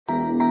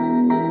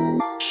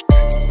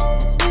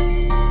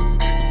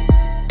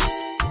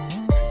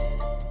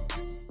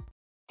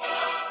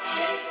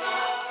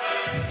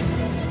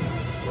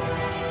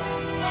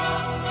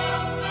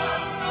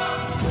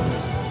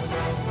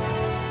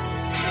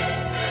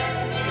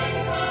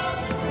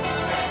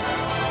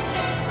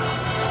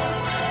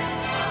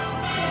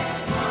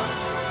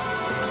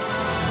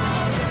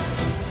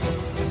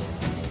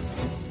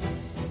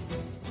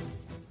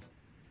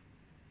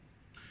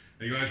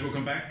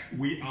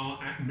we are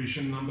at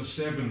mission number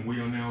 7. We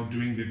are now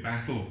doing the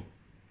battle,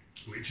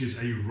 which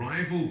is a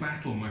rival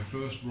battle, my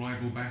first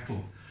rival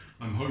battle.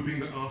 I'm hoping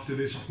that after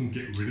this I can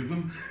get rid of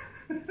them.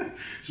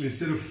 So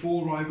instead of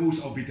 4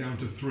 rivals, I'll be down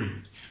to 3.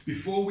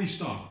 Before we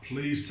start,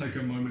 please take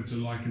a moment to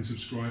like and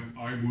subscribe.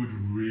 I would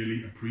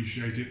really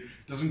appreciate it.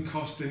 Doesn't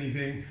cost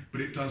anything,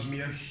 but it does me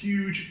a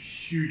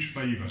huge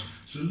favour.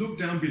 So look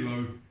down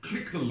below,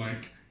 click the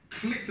like,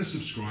 click the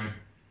subscribe.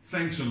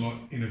 Thanks a lot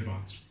in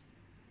advance.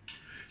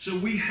 So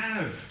we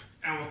have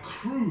our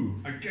crew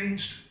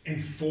against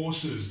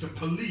enforcers, the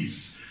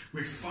police.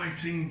 We're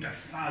fighting the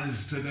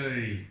Fuzz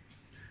today.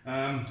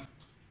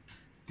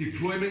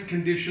 Deployment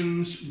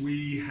conditions,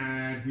 we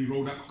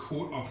rolled up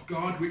Caught Off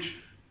Guard, which,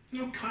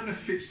 you know, kind of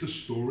fits the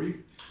story.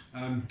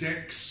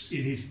 Dex,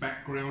 in his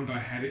background, I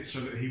had it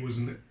so that he was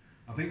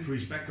I think for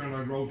his background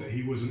I rolled that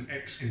he was an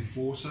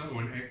ex-enforcer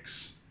or an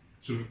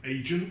ex-sort of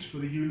agent for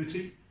the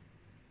Unity.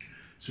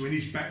 So in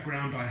his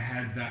background I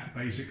had that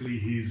basically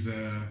he's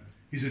a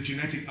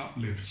genetic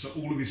uplift, so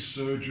all of his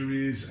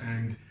surgeries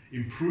and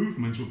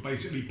improvements were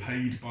basically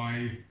paid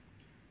by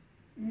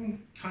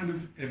kind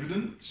of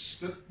evidence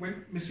that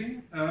went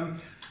missing.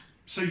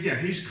 So yeah,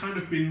 he's kind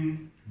of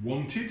been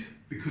wanted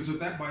because of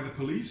that by the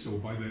police or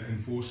by the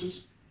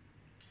enforcers.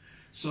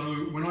 So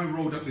when I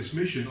rolled up this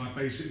mission, I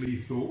basically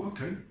thought,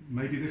 okay,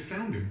 maybe they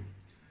found him.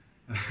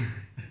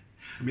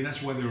 I mean,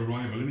 that's why they're a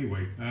rival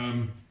anyway.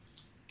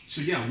 So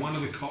yeah, one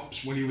of the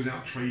cops, when he was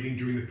out trading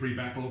during the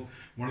pre-battle,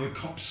 one of the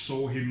cops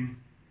saw him,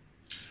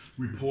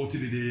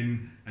 reported it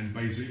in, and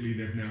basically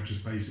they've now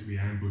just basically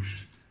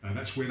ambushed.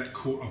 That's where that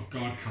Caught Off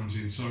Guard comes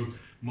in. So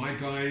my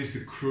guys,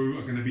 the crew,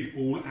 are going to be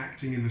all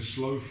acting in the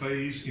slow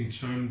phase in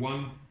turn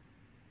 1.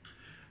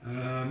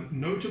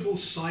 Notable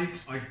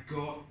site I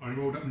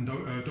rolled up in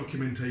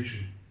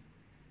documentation.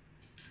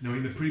 Now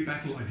in the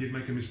pre-battle I did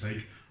make a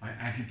mistake. I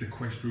added the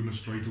quest rumor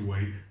straight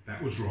away.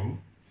 That was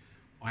wrong.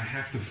 I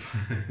have to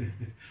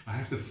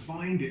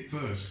find it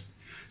first.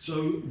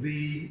 So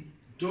the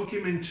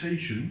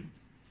documentation,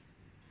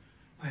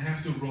 I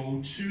have to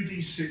roll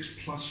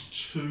 2d6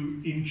 plus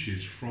 2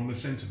 inches from the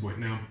center point.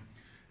 Now,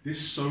 this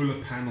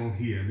solar panel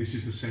here, this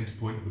is the center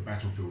point of the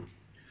battlefield.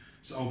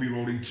 So I'll be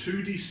rolling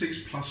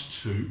 2d6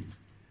 plus 2.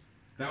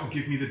 That'll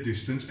give me the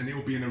distance, and it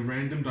will be in a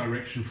random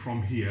direction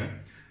from here.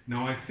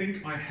 Now, I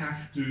think I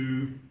have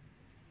to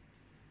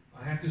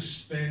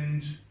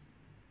spend...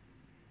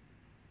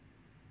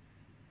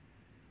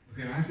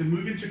 Okay, I have to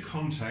move into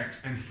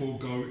contact and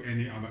forego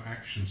any other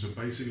action. So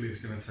basically it's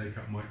going to take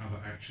up my other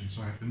action.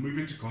 So I have to move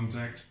into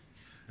contact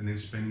and then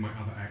spend my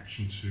other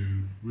action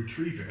to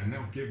retrieve it. And that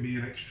will give me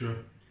an extra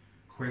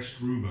quest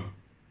rumor.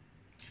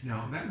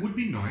 Now that would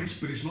be nice,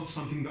 but it's not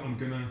something that I'm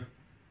going to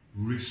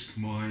risk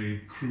my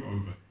crew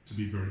over, to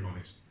be very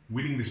honest.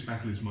 Winning this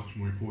battle is much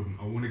more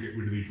important. I want to get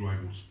rid of these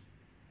rivals.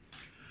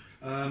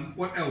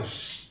 What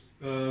else?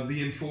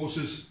 The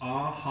enforcers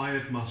are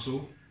hired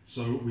muscle.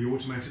 So we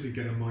automatically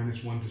get a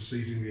 -1 to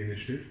seizing the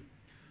initiative.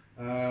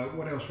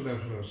 What else?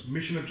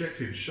 Mission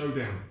objective,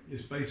 showdown.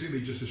 It's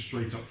basically just a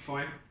straight up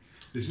fight.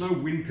 There's no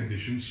win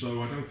condition,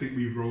 so I don't think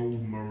we roll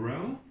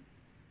morale,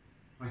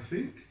 I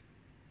think.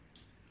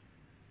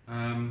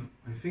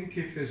 I think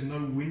if there's no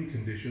win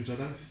conditions, I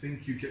don't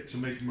think you get to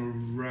make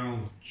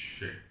morale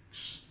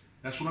checks.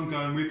 That's what I'm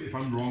going with. If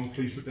I'm wrong,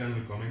 please put down in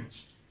the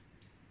comments.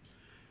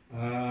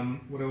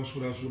 What else?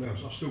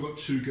 I've still got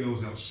 2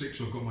 girls out sick,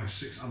 so I've got my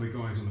 6 other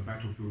guys on the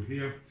battlefield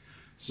here.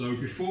 So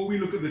before we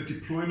look at the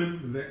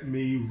deployment, let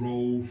me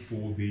roll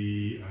for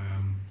the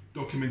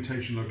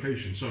documentation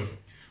location. So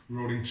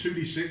we're rolling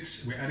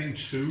 2d6, we're adding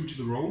 2 to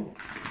the roll.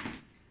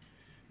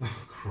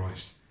 Oh,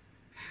 Christ.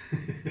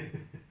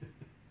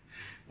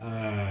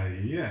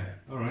 Yeah,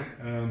 alright.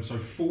 So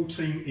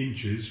 14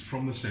 inches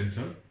from the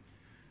center.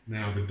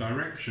 Now the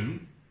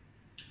direction,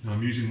 now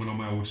I'm using one of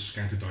my old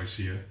scatter dice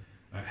here.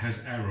 It has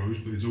arrows,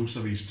 but there's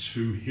also these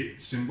 2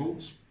 hit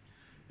symbols.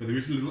 But there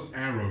is a little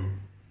arrow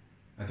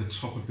at the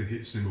top of the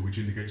hit symbol which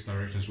indicates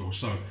direction as well.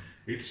 So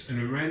it's in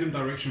a random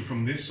direction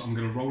from this. I'm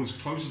going to roll as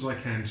close as I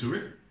can to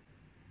it.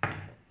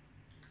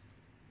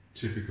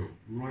 Typical.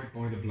 Right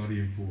by the bloody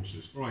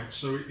enforcers. Alright,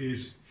 so it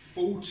is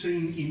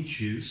 14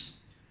 inches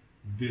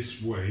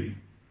this way,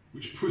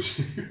 which puts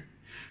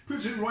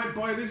it right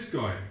by this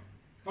guy.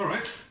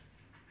 Alright,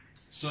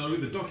 so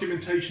the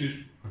documentation is...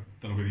 I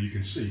don't know whether you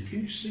can see. Can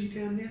you see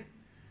down there?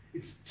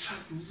 It's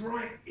tucked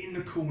right in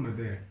the corner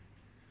there.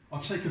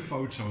 I'll take a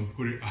photo and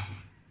put it up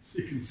so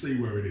you can see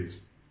where it is.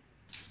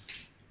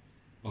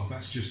 Oh,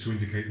 that's just to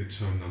indicate the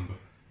turn number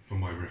for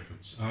my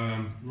reference.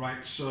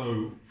 Right,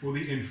 so for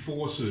the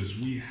enforcers,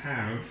 we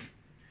have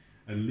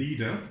a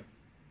leader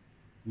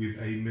with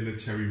a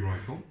military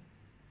rifle.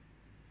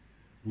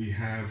 We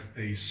have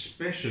a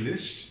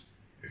specialist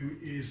who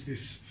is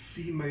this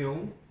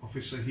female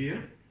officer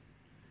here.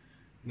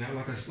 Now,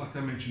 like I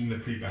mentioned in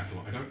the pre-battle,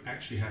 I don't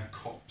actually have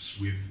cops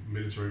with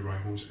military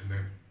rifles and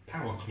a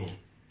power claw.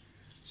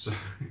 So,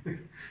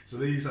 so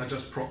these are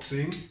just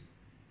proxying,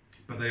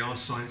 but they are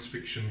science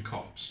fiction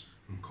cops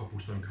from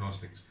Copplestone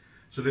Castings.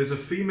 So there's a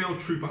female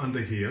trooper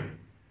under here.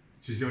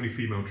 She's the only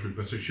female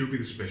trooper, so she'll be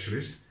the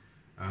specialist.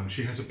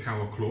 She has a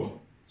power claw,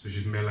 so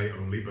she's melee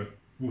only, but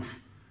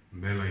woof,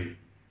 melee,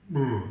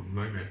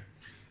 nightmare.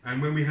 And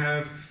when we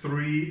have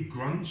 3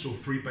 grunts or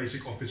 3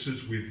 basic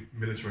officers with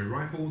military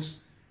rifles,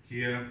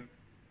 here,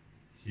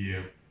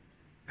 here,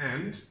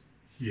 and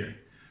here.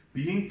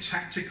 Being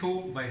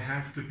tactical, they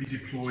have to be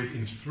deployed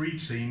in 3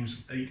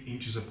 teams, 8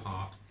 inches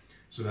apart.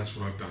 So that's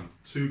what I've done.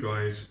 2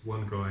 guys,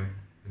 1 guy,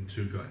 and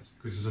 2 guys,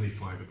 because there's only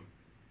 5 of them.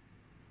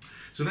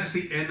 So that's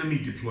the enemy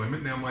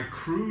deployment. Now my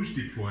crew's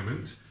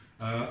deployment,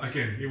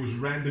 again, it was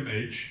random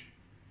edge.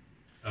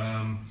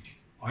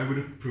 I would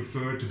have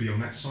preferred to be on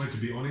that side, to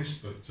be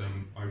honest, but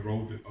I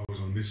rolled it, I was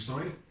on this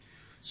side.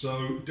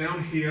 So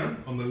down here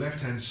on the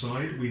left-hand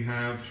side, we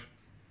have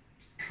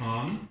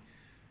Khan.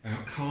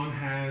 Khan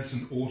has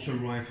an auto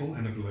rifle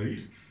and a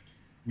blade.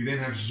 We then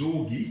have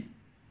Zorgi,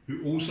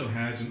 who also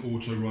has an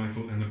auto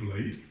rifle and a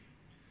blade.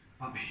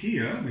 Up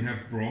here, we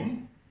have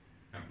Brom.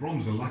 Now,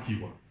 Brom's a lucky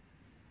one.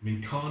 I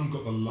mean, Khan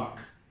got the luck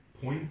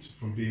point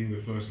from being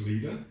the first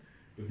leader,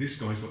 but this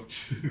guy's got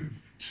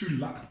two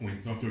luck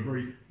points after a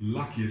very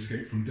lucky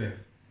escape from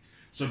death.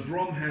 So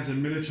Brom has a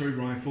military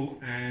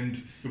rifle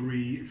and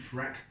 3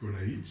 frack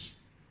grenades,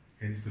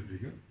 hence the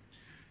vigor.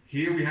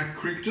 Here we have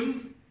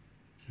Crichton,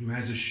 who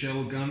has a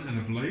shell gun and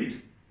a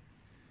blade.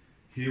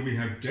 Here we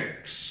have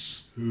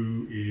Dex,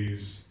 who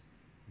is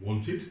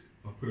wanted.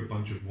 I've put a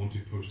bunch of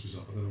wanted posters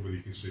up. I don't know whether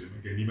you can see them.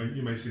 Again,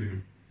 you may see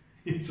them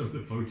in some of the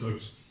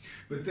photos.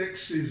 But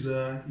Dex is,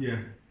 yeah,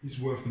 he's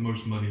worth the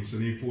most money, so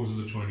the enforcers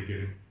are trying to get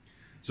him.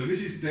 So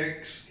this is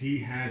Dex. He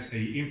has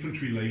a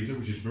infantry laser,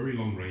 which is very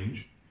long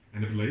range,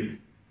 and a blade.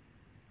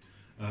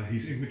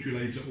 His infantry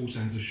laser also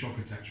has a shock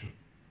attachment.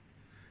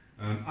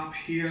 Up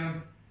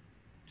here,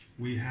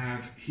 we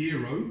have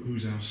Hero,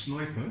 who's our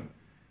sniper.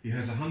 He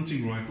has a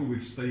hunting rifle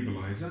with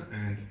stabilizer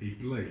and a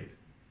blade.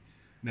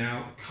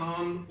 Now,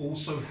 Khan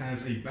also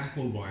has a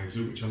battle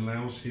visor, which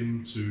allows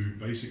him to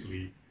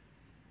basically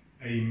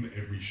aim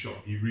every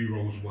shot. He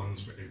re-rolls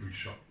 1s for every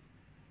shot.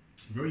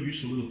 Very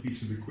useful little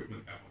piece of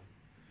equipment, that one.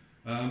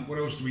 What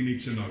else do we need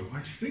to know? I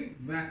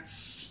think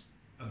that's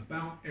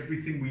about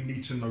everything we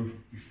need to know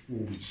before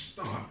we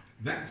start.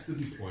 That's the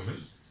deployment.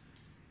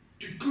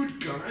 The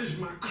good guys,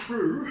 my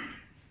crew,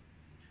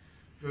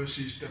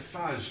 versus the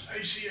Fuzz,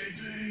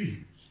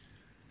 ACAB.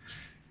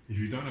 If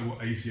you don't know what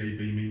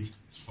ACAB means,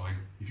 it's fine.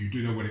 If you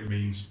do know what it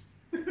means.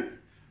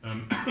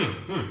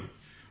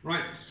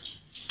 Right,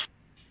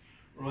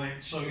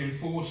 so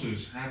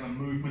enforcers have a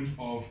movement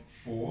of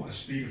 4, a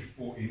speed of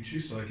 4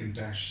 inches, so they can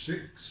dash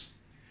 6.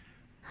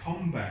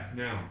 Combat,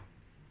 now,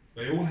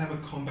 they all have a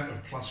combat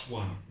of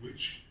 +1,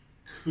 which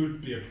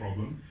could be a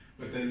problem,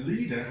 but their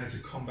leader has a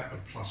combat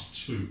of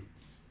 +2.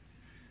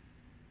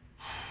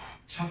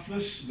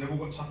 Toughness, they've all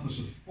got toughness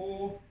of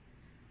 4.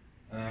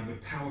 The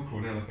power claw,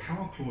 now the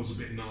power claw is a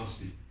bit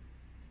nasty.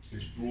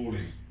 It's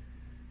brawling.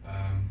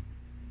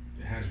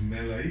 It has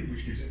melee,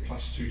 which gives it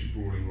 +2 to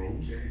brawling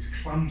rolls. It's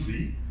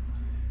clumsy,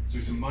 so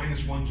it's a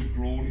 -1 to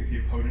brawl if the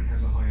opponent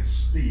has a higher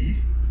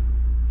speed.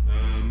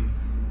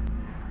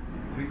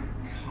 I think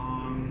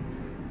Khan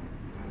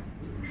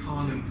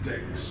and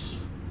Dex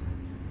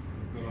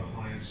have got a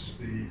higher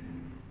speed.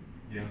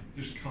 Yeah,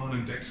 just Khan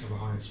and Dex have a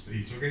higher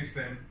speed. So against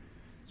them,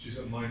 she's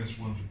at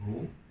 -1 to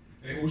brawl.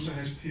 And it also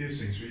has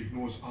piercing, so it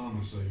ignores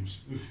armor saves.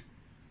 Oof.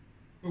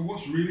 But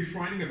what's really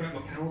frightening about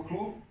the power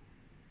claw?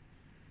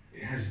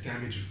 It has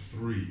damage of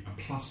 3, a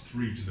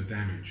 +3 to the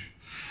damage.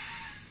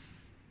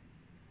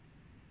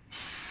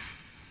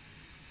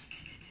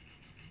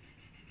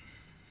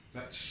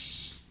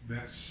 That's.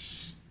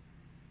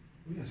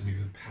 What has something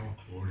to the power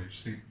claw in it?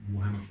 Just think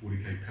Warhammer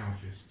 40k power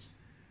fists.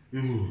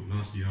 Ooh,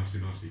 nasty, nasty,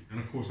 nasty. And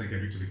of course they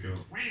gave it to the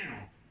girl.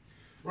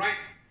 Right.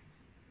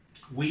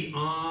 We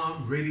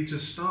are ready to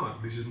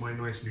start. This is my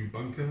nice new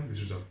bunker. This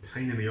was a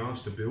pain in the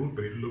arse to build,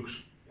 but it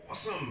looks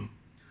awesome.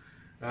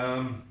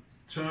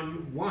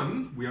 Turn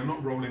 1, we are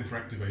not rolling for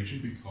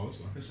activation because,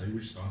 like I say,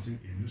 we're starting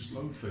in the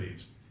slow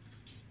phase.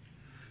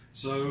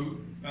 So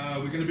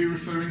we're going to be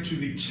referring to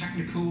the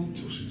technical.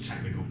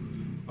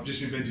 I've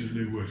just invented a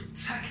new word.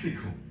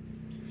 Tactical.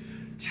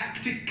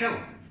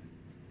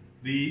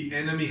 The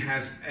enemy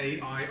has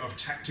AI of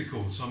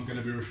tactical, so I'm going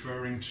to be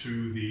referring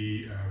to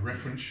the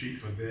reference sheet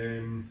for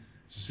them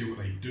to see what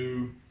they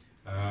do.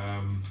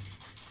 And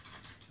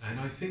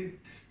I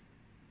think,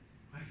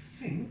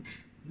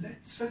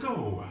 let's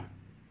go.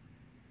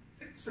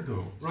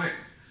 Right,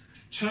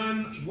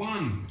 turn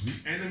 1,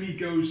 the enemy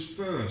goes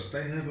first.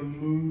 They have a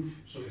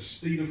move, so a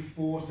speed of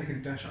 4, so they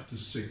can dash up to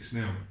 6.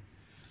 Now,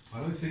 I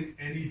don't think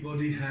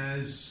nobody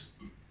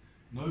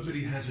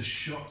has a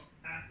shot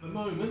at the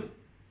moment.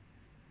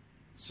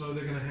 So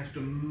they're going to have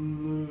to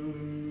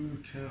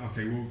move.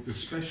 Okay, well, the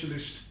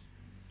specialist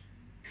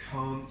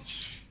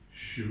can't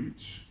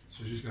shoot,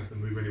 so she's going to have to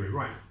move anyway.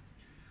 Right.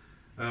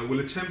 We'll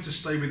attempt to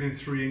stay within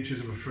 3 inches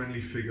of a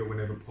friendly figure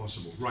whenever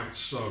possible. Right,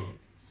 so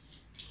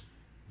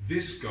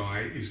this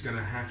guy is going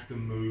to have to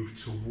move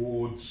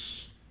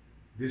towards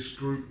this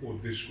group or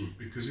this group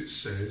because it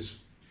says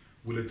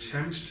we'll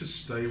attempt to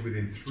stay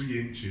within 3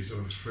 inches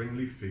of a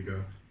friendly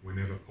figure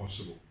whenever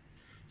possible.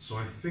 So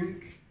I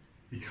think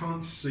he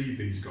can't see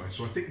these guys.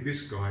 So I think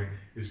this guy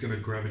is going to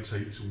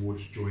gravitate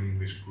towards joining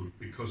this group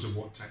because of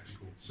what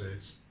Tactical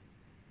says.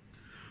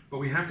 But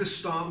we have to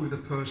start with the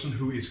person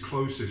who is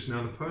closest.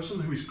 Now the person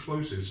who is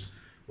closest,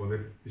 well,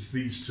 it's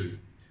these two.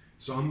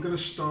 So I'm going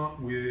to start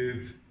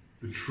with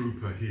the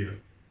trooper here.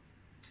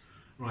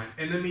 Right,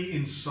 enemy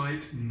in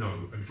sight,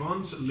 no.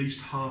 Advance at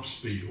least half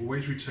speed,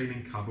 always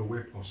retaining cover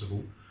where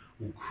possible,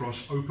 or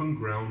cross open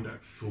ground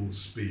at full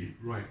speed.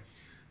 Right,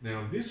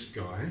 now this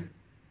guy,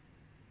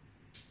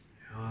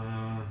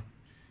 I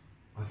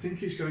think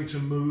he's going to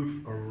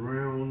move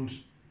around.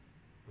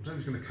 I don't think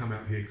he's going to come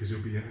out here because he'll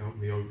be out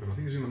in the open. I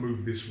think he's going to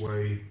move this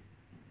way.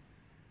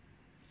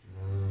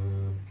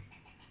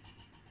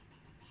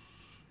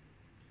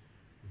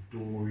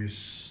 The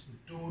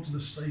door to the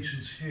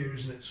station's here,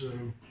 isn't it? So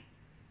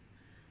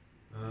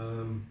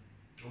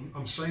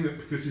I'm saying that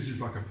because this is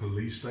like a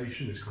police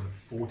station, it's kind of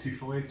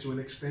fortified to an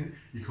extent.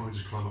 You can't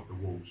just climb up the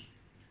walls.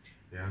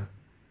 Yeah.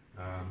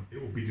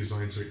 It will be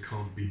designed so it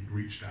can't be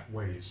breached that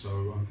way.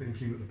 So I'm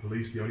thinking that the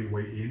police, the only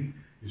way in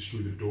is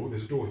through the door.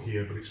 There's a door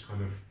here, but it's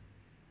kind of,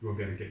 you won't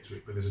be able to get to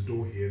it. But there's a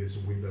door here, there's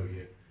a window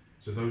here.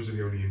 So those are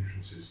the only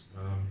entrances.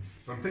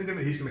 So I'm thinking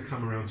that he's going to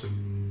come around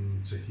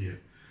to here.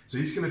 So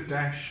he's going to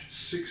dash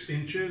 6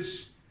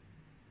 inches.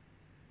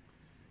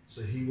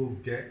 So he will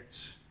get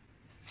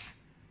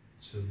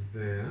to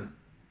there.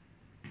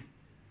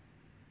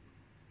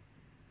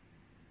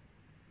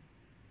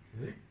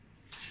 Okay.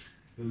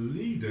 The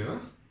leader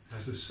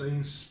has the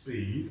same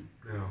speed.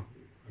 Now,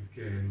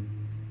 again,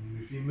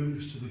 if he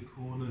moves to the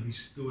corner, he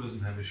still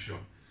doesn't have a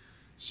shot.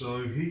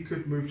 So he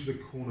could move to the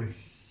corner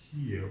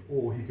here,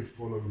 or he could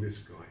follow this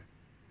guy.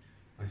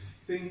 I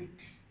think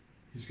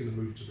he's going to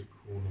move to the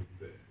corner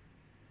there.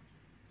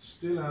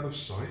 Still out of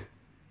sight,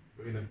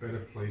 but in a better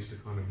place to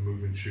kind of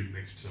move and shoot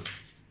next turn.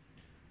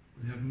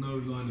 We have no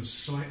line of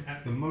sight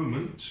at the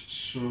moment,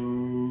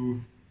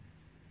 so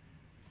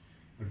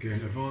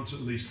again, advance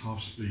at least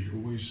half speed,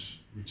 always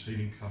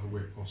retaining cover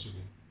where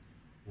possible,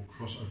 or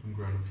cross open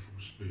ground at full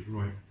speed.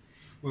 Right,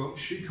 well,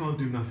 she can't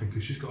do nothing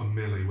because she's got a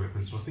melee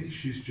weapon, so I think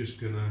she's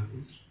just gonna,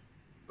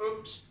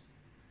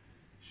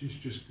 she's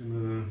just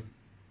gonna,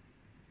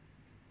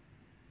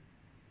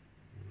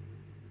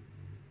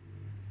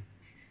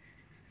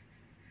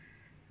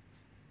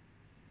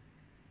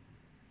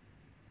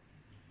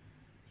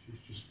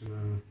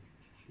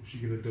 what's she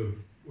gonna do?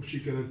 What's she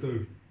gonna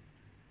do?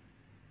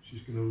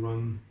 She's gonna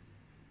run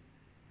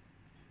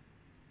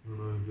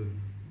over.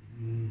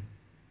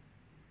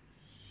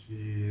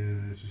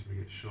 She's just gonna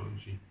get shot, isn't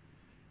she?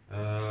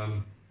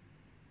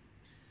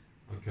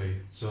 Okay,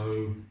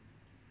 so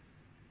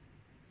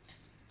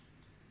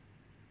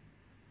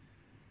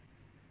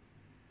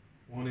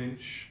one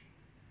inch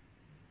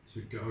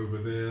to get over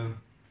there.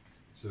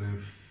 So then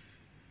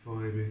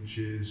 5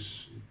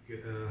 inches,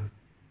 get her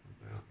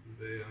about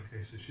there.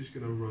 Okay, so she's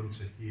going to run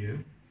to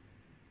here.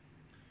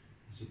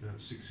 That's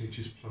about 6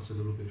 inches plus a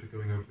little bit for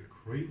going over the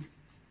crate.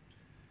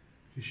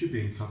 She should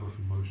be in cover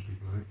for most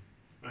people, I think.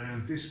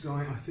 And this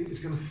guy, I think, is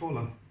going to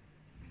follow.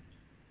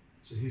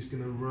 So he's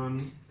going to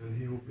run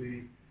and he'll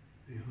be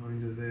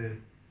behind her there.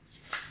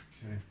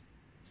 Okay.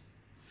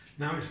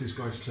 Now it's this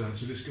guy's turn.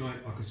 So this guy,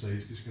 like I say,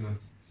 is just going to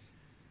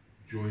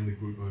join the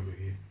group over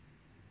here.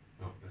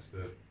 Oh, that's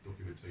the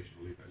documentation.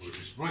 I'll leave that where it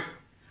is. Right.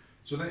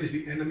 So that is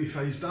the enemy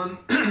phase done.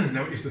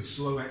 Now it is the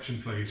slow action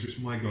phase. So it's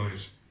my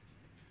guys.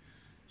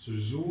 So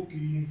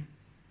Zorgi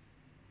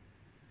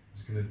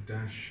is going to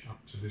dash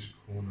up to this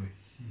corner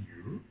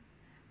here.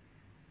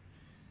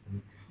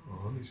 And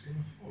Khan is going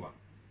to follow.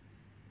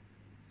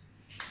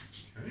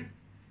 Okay.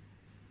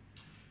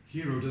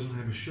 Hero doesn't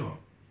have a shot.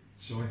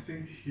 So I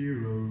think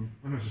Hero...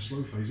 Oh no, it's a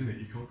slow phase, isn't it?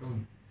 You can't go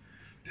on...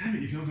 Damn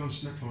it, you can't go on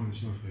snap fire in the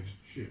slow phase.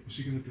 Shit, what's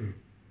he going to do?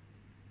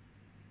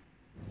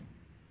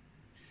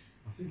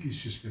 I think he's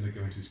just going to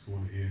go into this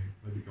corner here.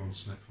 Maybe go on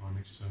snap fire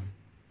next turn.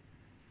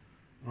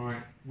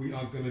 Alright, we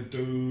are going to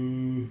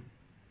do...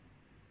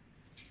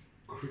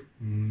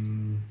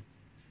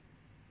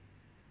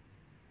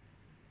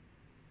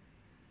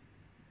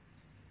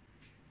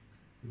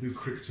 We'll do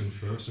Crichton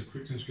first. So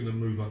Crichton's going to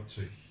move up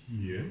to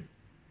here.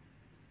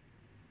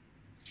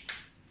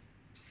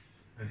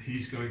 And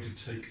he's going to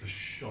take a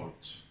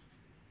shot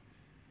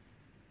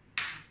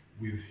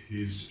with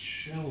his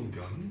shell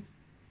gun.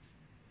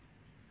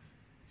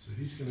 So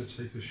he's going to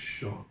take a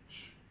shot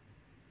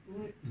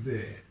right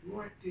there,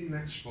 right in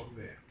that spot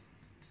there.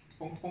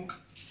 Bonk, bonk.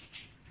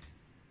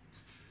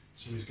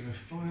 So he's going to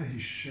fire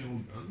his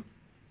shell gun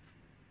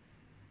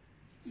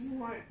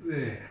right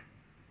there.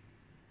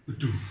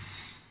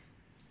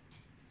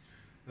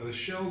 Now the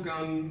shell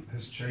gun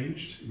has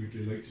changed with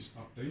the latest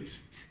update.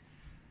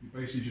 You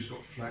basically just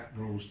got flat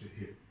rolls to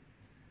hit.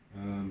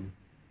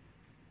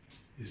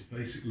 It's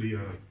basically I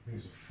think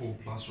it's a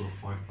 4+ or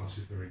a 5+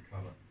 if they're in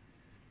cover.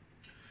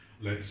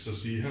 Let's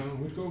see how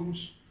it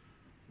goes.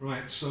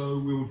 Right, so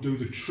we'll do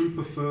the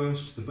trooper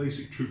first, the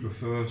basic trooper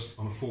first.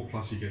 On a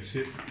 4+ he gets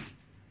hit.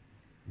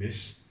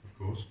 Miss, of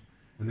course.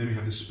 And then we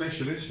have the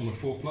specialist on a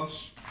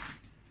 4+.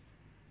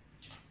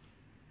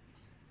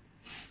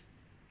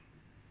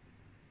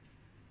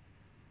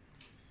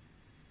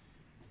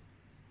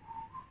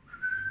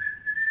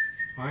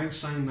 I ain't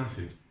saying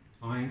nothing.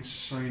 I ain't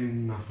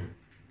saying nothing.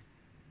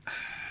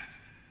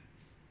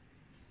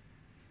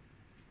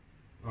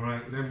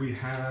 Alright, then we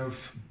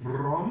have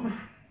Brom.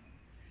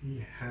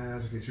 He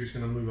has, okay, so he's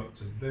going to move up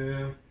to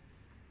there.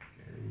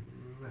 Okay,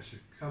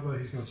 massive cover.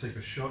 He's going to take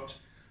a shot.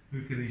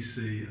 Who can he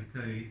see?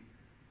 Okay,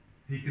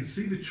 he can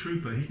see the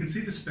trooper. He can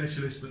see the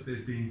specialist, but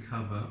there's being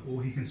cover,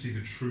 or he can see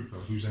the trooper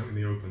who's out in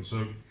the open.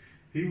 So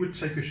he would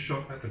take a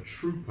shot at the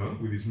trooper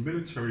with his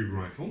military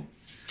rifle,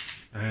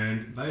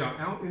 and they are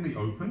out in the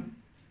open.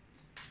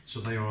 So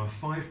they are a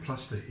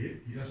 5+ to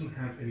hit. He doesn't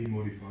have any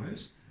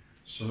modifiers,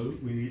 so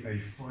we need a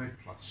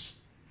 5+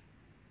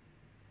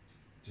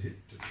 to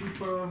hit the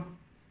trooper.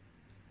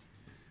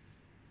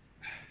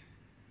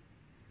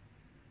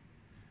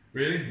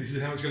 Really? This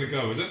is how it's going to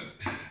go, is it?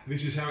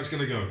 This is how it's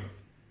going to go.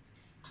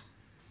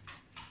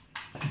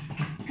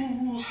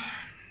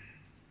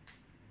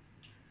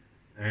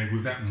 And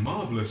with that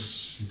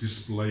marvellous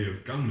display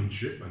of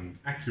gunmanship and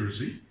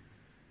accuracy,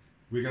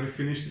 we're going to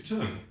finish the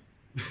turn.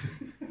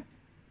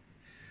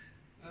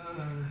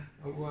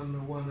 A 1, a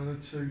 1 and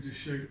a 2 to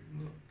shoot.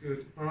 Not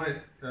good.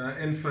 Alright,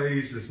 end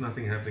phase. There's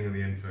nothing happening in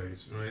the end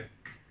phase. Right.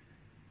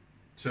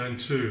 Turn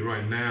 2.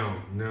 Right,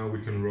 now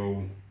we can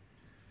roll.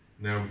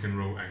 Now we can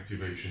roll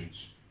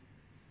activations.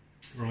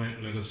 Right,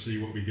 let us see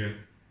what we get.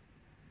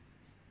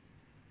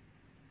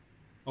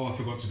 Oh, I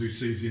forgot to do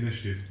seize the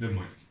initiative. Never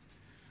mind.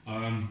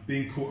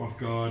 Being caught off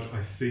guard,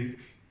 I think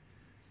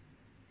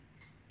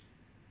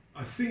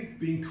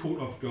being caught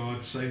off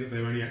guard, saying that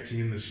they're only acting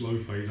in the slow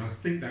phase, I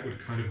think that would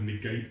kind of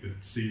negate the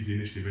seize the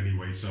initiative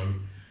anyway, so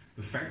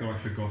the fact that I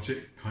forgot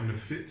it kind of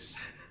fits.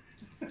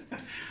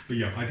 But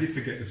yeah, I did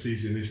forget the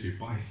seize the initiative,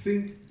 but I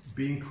think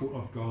being caught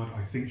off guard,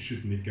 I think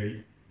should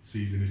negate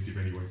seize the initiative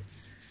anyway.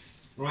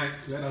 Right,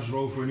 let us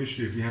roll for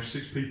initiative. We have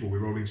 6 people, we're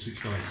rolling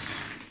 6 dice.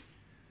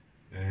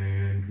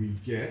 And we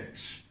get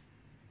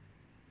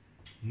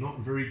not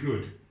very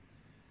good,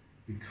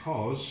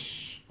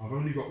 because I've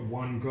only got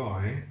one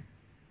guy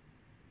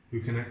who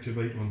can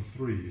activate on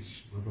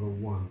 3s. I've got a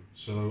 1.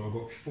 So I've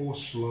got 4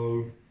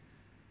 slow,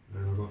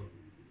 and I've got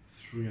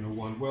 3 and a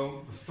 1.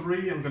 Well, the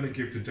 3 I'm going to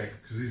give to Dex,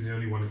 because he's the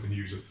only one who can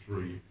use a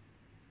 3.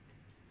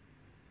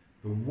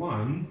 The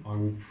 1 I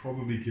will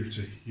probably give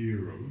to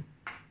Hero,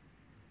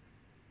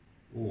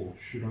 or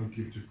should I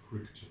give to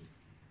Crichton?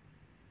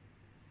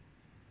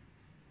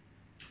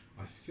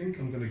 I think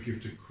I'm going to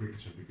give to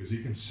Crichton, because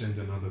he can send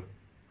another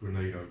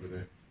grenade over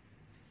there.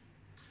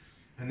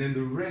 And then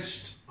the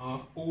rest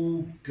are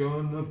all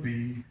gonna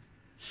be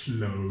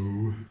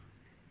slow.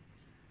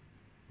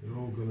 They're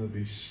all gonna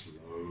be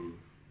slow.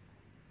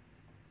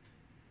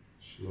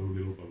 Slow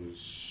little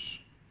buggers.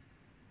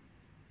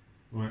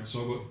 Right,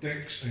 so I've got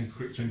Dex and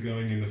Crichton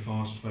going in the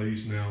fast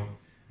phase now.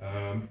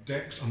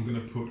 Dex I'm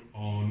gonna put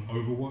on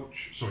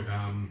Overwatch, sorry,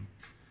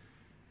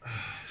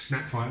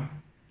 Snapfire.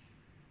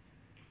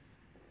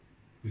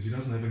 Because he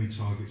doesn't have any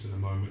targets at the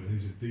moment, and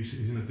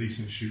he's in a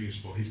decent shooting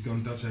spot. His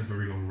gun does have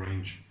very long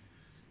range.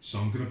 So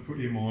I'm going to put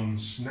him on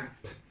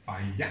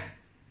Snapfire.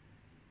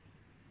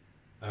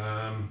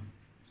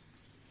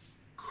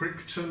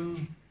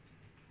 Crichton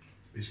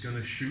is going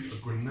to shoot a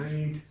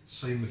grenade,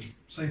 same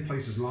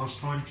place as last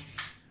time.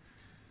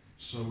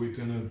 So we're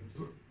going to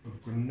put a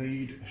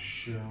grenade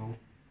shell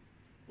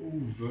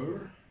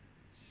over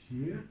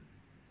here.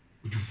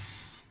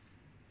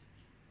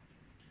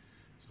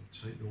 So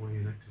take away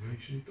his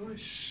activation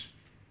dice.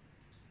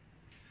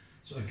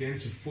 So again,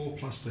 it's a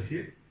 4+ to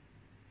hit.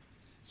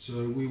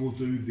 So we will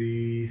do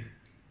the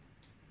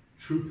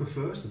trooper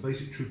first, the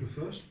basic trooper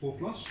first,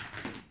 4+.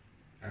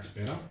 That's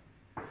better.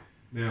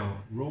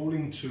 Now,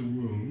 rolling to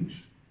wound.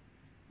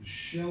 The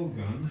shell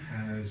gun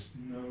has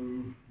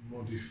no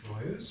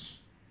modifiers.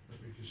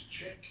 Let me just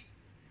check.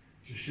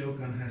 The shell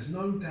gun has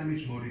no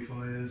damage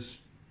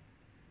modifiers.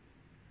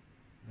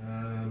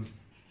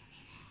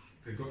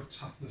 They've got a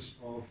toughness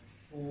of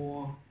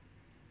 4.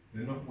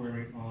 They're not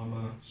wearing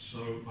armor,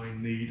 so I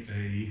need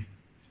a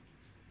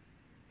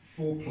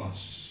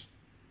 4+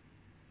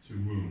 to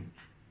wound.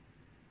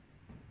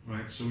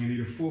 Right, so we need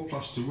a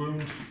 4+ to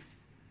wound.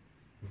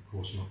 Of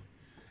course not.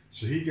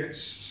 So he gets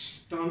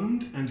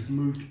stunned and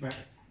moved back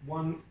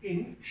 1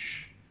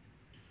 inch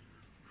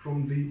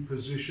from the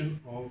position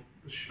of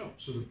the shot.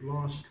 So the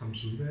blast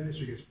comes from there, so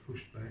he gets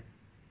pushed back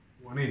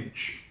 1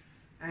 inch.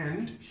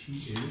 And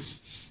he is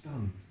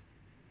stunned.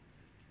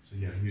 So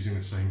yeah, I'm using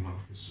the same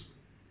markers.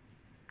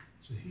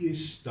 So he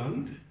is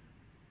stunned.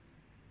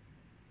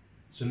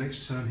 So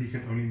next turn he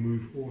can only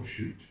move or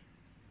shoot.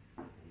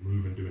 Or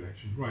move and do an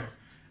action. Right.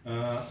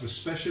 The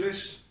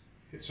specialist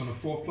hits on a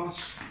 4+.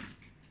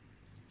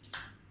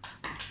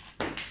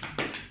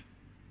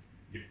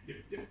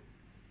 Yep.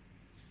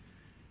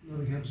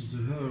 Nothing happens to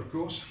her, of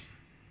course.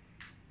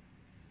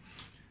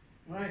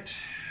 Right.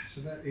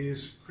 So that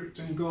is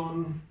Crichton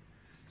gone.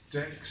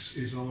 Dex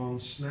is on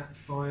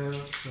Snapfire.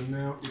 So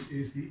now it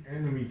is the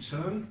enemy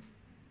turn.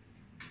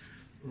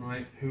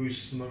 Right, who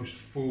is the most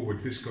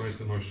forward? This guy is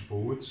the most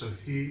forward, so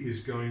he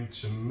is going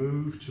to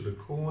move to the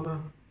corner.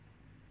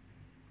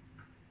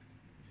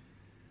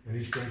 And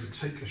he's going to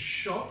take a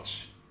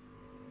shot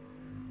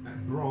at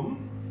Brom,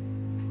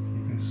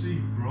 you can see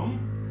Brom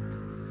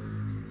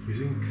is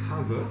in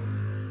cover,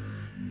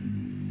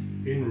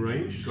 in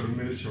range, he's got a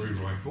military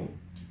rifle.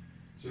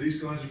 So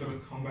these guys have got a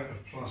combat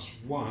of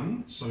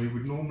 +1, so he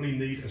would normally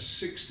need a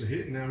 6 to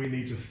hit, now he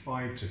needs a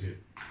 5 to hit.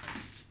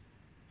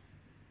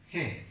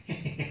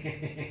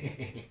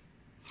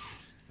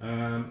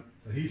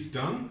 So he's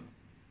done.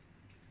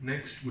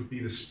 Next would be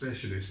the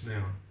specialist.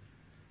 Now,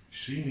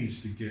 she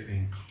needs to get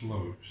in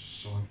close,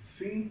 so I'm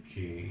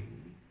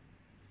thinking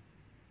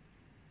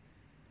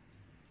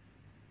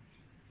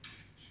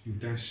she can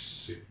dash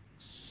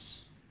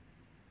 6.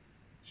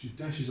 She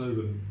dashes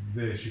over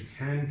there. She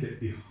can get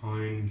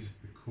behind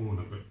the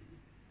corner, but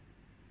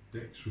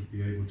Dex would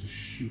be able to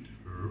shoot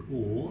her,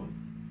 or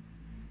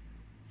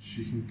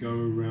she can go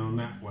around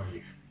that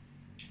way.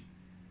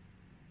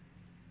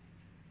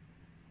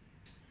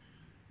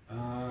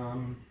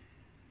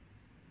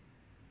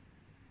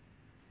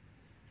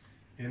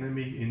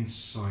 Enemy in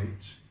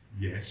sight,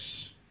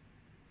 yes.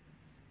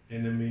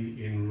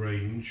 Enemy in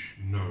range,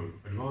 no.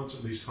 Advance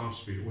at least half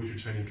speed, always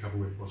retaining cover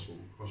where possible.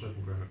 Cross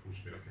open ground at full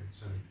speed, okay,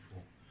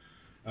 74.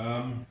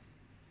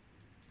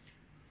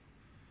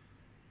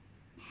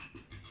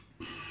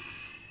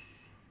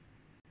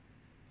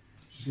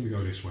 She's going to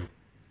go this way.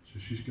 So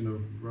she's going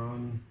to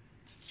run,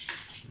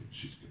 and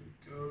she's going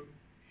to go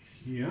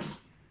here.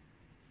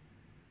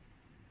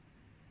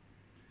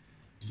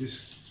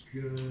 This guy,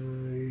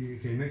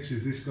 okay, next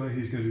is this guy.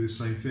 He's going to do the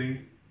same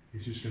thing.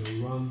 He's just going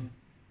to run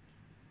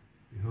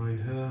behind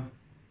her.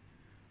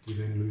 He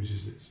then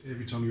loses this.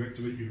 Every time you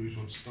activate, you lose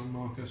 1 stun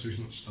marker, so he's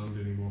not stunned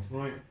anymore.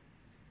 Right.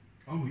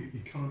 Oh, he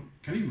can't.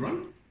 Can he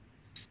run?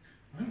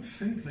 I don't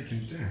think they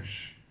can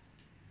dash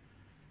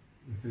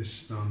if they're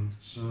stunned,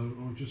 so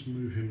I'll just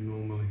move him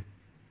normally.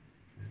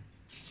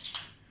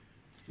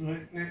 Okay.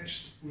 Right,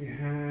 next we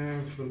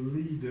have the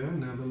leader.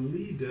 Now the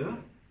leader.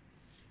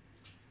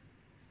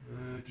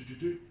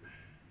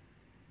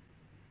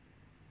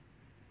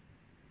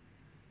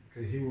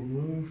 Okay, he will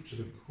move to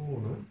the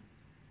corner,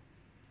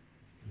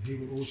 and he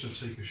will also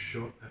take a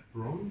shot at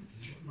Brom.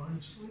 Has he got line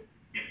of sight?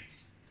 Yeah.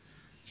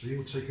 So he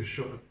will take a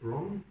shot at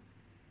Brom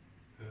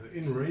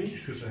in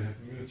range because they have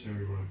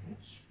military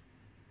rifles.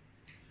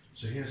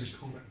 So he has a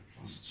combat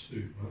of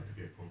 +2. Well, that could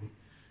be a problem.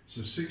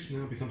 So 6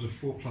 now becomes a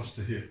 4+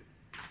 to hit.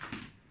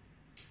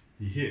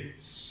 He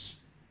hits.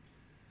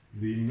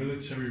 The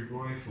military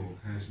rifle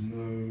has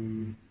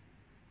no.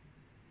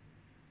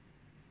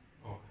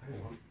 Oh,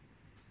 hang on.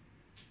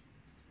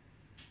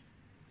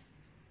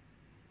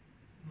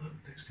 No,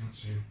 Dex can't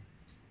see him.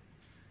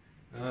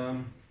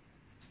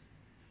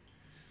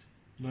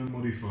 No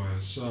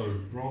modifiers. So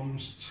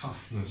Brom's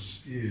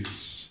toughness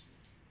is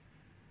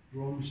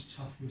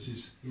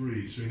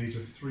 3, so he needs a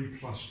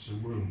 3+ to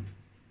wound.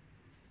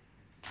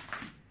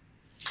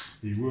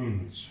 He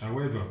wounds.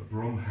 However,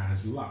 Brom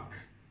has luck.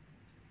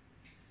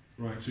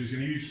 Right, so he's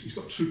going to use. He's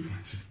got 2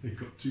 points. He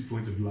got 2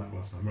 points of luck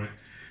last time, right?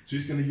 So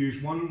he's going to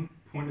use 1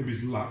 point of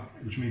his luck,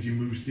 which means he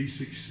moves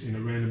d6 in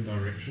a random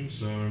direction.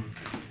 So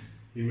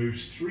he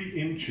moves 3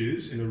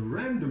 inches in a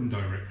random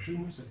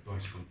direction. Where's that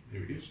dice gone?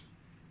 Here it is.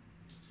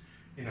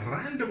 In a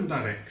random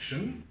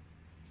direction,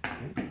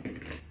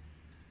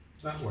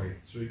 that way.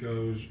 So he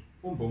goes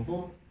boom, boom,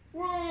 boom.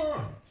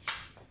 Whoa!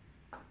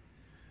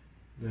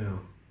 Now,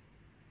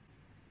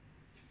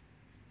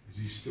 is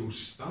he still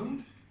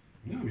stunned?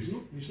 No, he's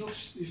not. He's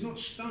not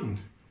stunned.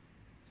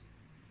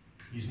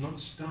 He's not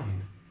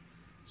stunned.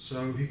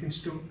 So he can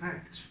still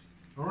act.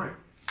 All right.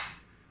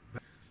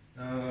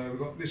 We've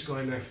got this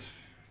guy left.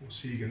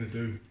 What's he going to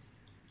do?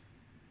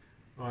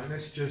 All right.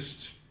 Let's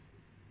just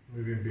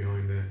move him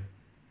behind there.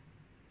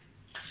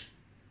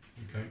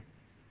 Okay.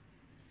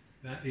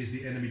 That is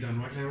the enemy done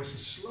right now. It's the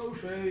slow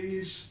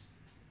phase.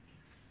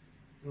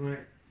 All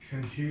right.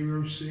 Can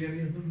Hero see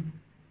any of them?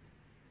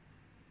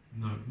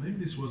 No.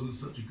 Maybe this wasn't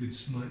such a good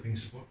sniping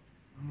spot.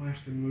 I might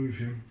have to move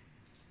him.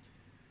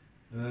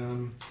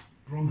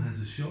 Brom has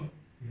a shot.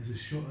 He has a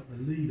shot at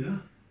the leader.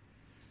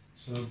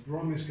 So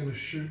Brom is going to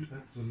shoot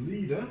at the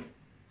leader.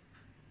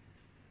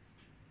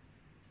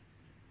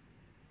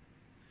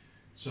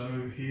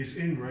 So he is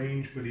in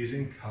range, but he is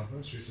in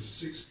cover. So it's a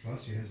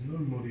 6+. He has no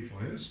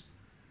modifiers.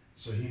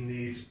 So he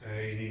needs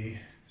a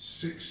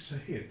 6 to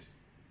hit.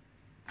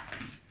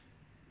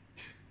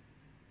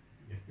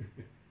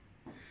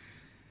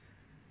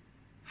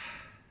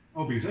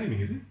 Oh, but he's aiming,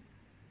 is he?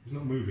 He's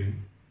not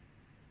moving.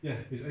 Yeah,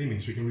 he's aiming,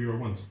 so he can reroll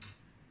once.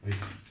 8,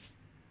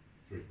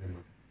 3, never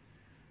mind.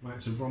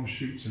 Right, so Brom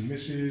shoots and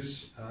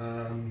misses.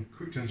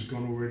 Quickton's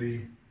gone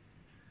already.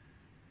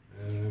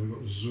 We've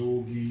got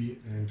Zorgi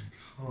and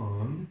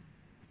Khan.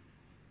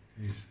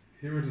 Okay,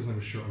 Hero doesn't have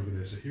a shot over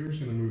there, so Hero's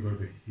going to move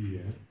over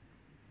here.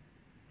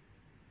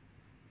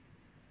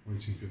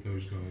 Waiting for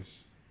those guys.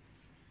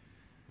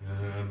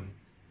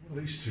 What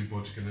are these 2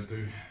 bots going to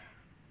do?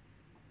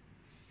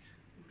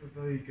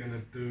 What are they going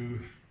to do?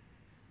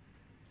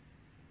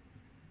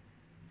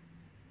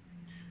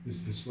 This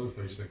is the slow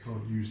phase, they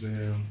can't use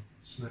their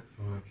snap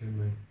fire, can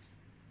they?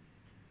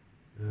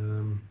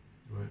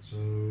 Right, so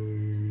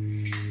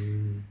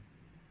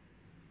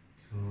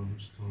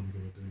Khan go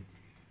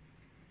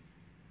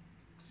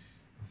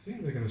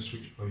to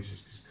switch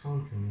places because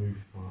Khan can move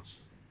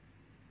faster.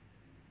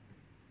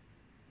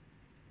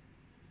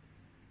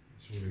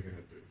 That's all they're going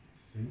to do.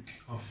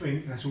 I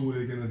think that's all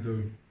they're going to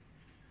do.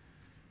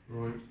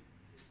 Right.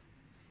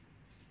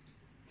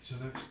 So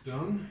that's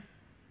done.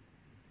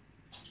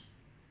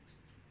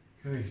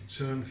 Okay,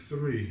 turn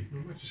 3.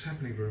 Not much is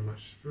happening very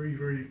much. Very,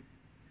 very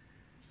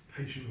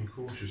patient and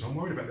cautious. I'm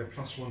worried about their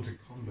 +1 to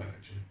combat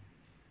actually.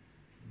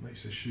 It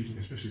makes their shooting,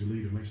 especially the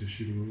leader, makes their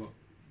shooting a lot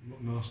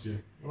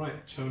nastier.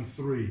 Alright, turn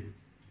 3.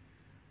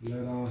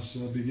 Let us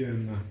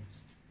begin.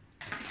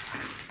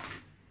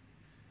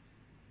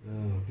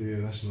 Oh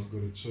dear, that's not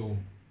good at all.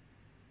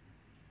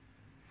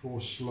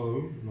 4 slow,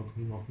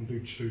 and I can do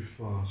 2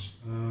 fast.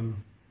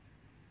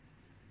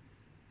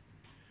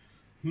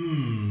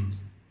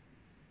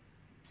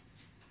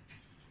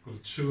 Got a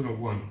 2 and a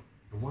 1.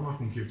 The 1 I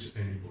can give to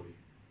anybody.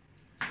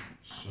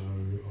 So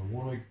I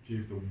want to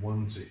give the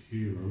 1 to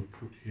Hero,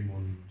 put him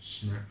on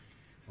Snap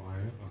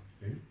Fire, I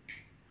think.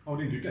 Oh, I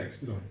didn't do Dex,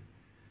 did I?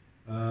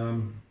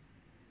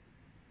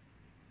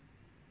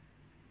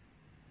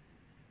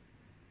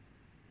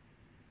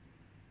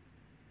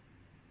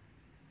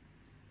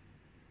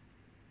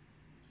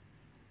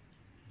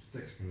 What's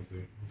Dex going to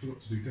do? I forgot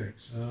to do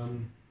Dex.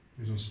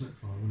 He's on Snap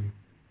Fire, wasn't he?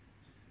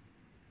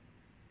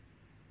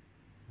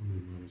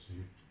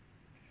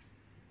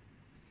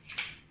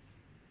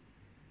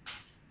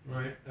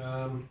 Right,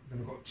 then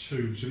I've got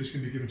 2, so this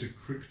can be given to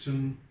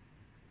Krypton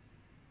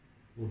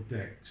or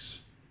Dex.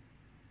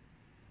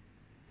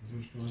 Are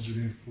those guys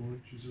within 4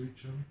 inches of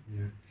each other?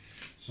 Yeah.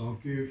 So I'll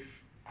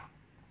give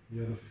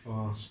the other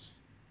fast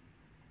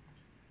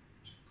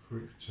to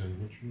Krypton,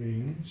 which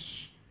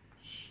means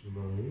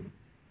slow,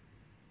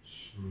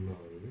 slow,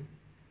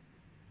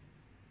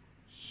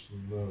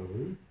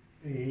 slow,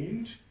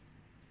 and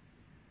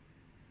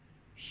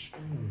slow.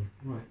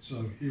 Right,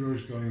 so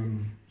Hero's going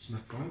on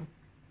Snapfire.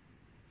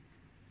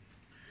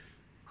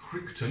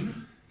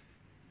 Krypton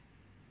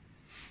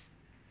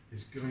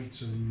is going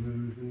to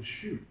move and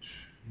shoot.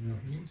 Now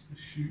he wants to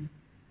shoot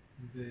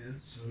there,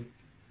 so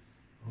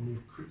I'll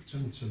move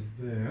Krypton to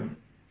there.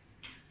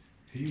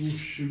 He will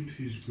shoot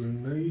his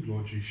grenade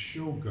launch, his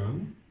shell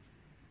gun.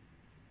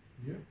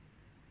 Yeah,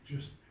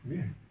 just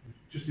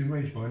in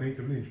range by 1/8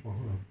 of an inch, by a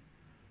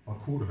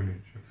 1/4 of an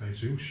inch. Okay,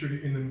 so he'll shoot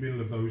it in the middle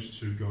of those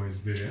 2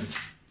 guys there.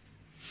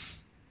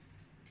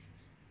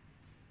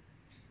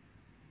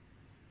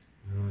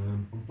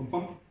 Bump, bump,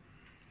 bump.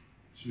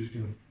 So he's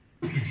going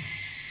to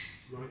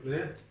right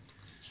there.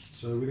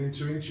 So within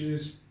 2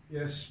 inches,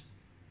 yes,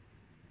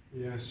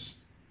 yes.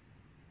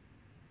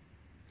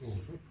 Oh,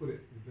 if I put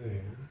it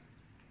there,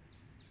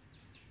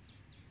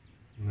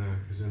 no,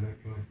 because then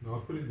that guy. No,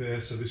 I'll put it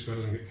there so this guy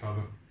doesn't get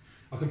cover.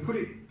 I can put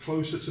it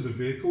closer to the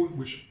vehicle,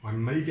 which I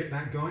may get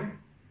that guy,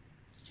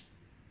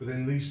 but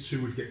then these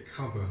 2 would get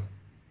cover.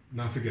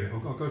 No, forget it. I'll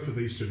go for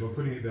these 2. By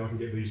putting it there, I can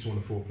get these 2 on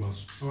the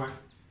 4+. All right.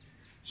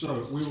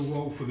 So we will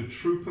roll for the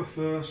trooper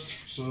first.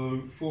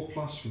 So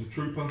 4+ for the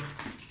trooper.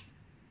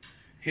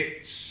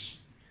 Hits.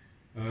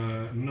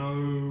 No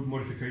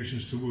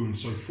modifications to wound.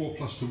 So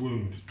 4+ to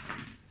wound.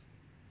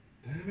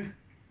 Damn it.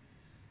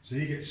 So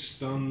he gets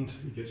stunned.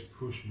 He gets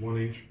pushed 1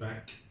 inch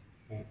back.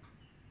 Bonk.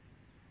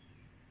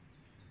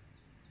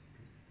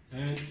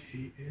 And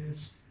he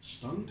is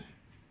stunned.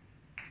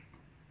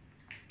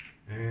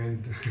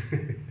 And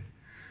okay.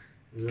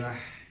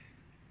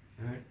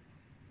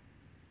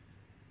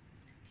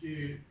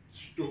 Get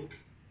stuck.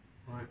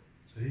 Right,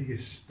 so he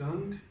gets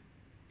stunned.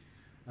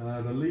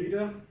 The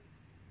leader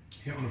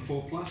hit on a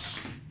 4+.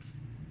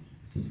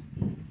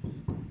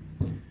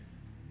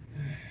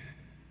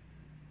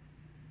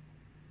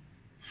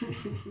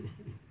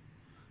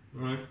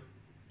 Right.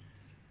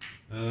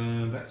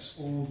 That's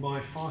all my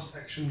fast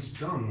actions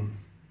done.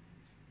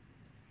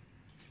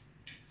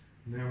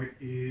 Now it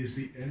is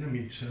the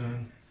enemy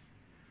turn.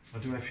 I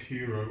do have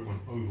Hero on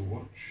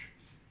Overwatch.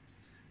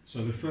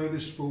 So the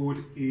furthest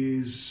forward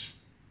is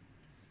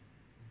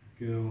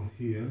the girl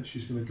here.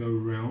 She's going to go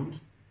round.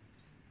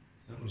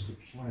 That was the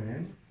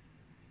plan.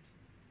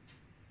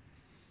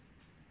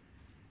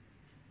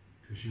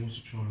 Because she wants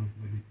to try and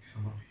maybe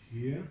come up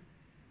here.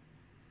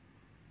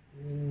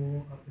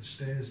 Or up the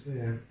stairs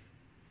there.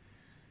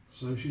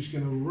 So she's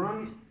going to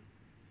run.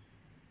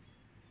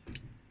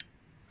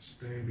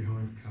 Stand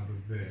behind cover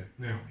there.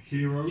 Now,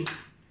 Hero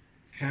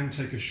can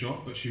take a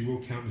shot, but she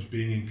will count as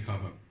being in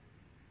cover.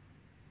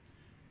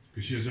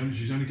 Because she's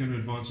only going to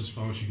advance as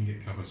far as she can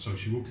get cover, so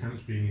she will count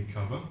as being in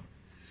cover.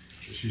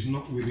 But she's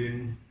not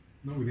within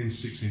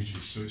 6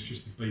 inches, so it's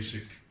just the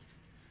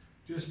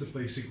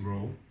basic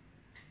roll.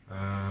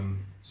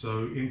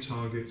 So in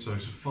target, so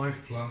it's a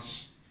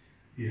 5+.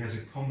 He has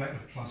a combat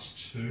of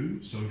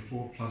 +2, so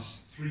 4+,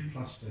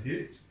 3+ to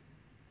hit.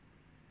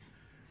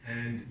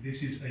 And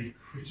this is a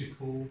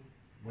critical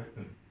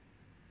weapon.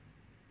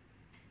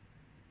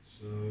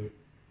 So,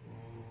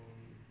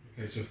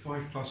 okay, so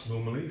 5+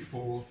 normally,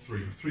 4,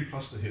 3.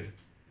 3+ to hit.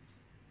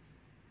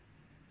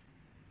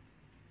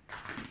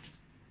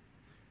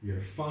 We get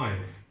a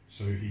 5,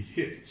 so he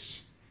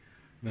hits.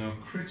 Now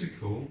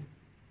critical,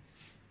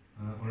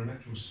 On a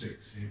natural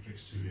 6, he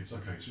inflicts 2 hits.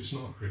 Okay, so it's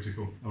not a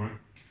critical. All right.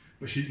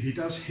 But he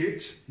does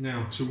hit.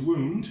 Now, to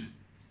wound,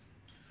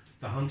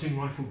 the hunting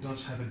rifle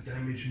does have a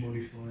damage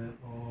modifier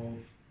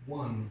of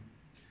 1.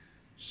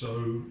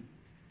 So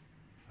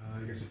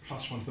he gets a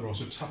 +1 to the roll.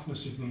 So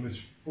toughness of them is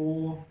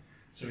 4.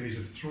 So he needs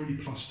a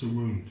 3+ to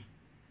wound.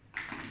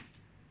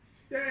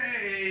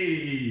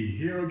 Yay!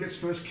 Hero gets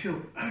first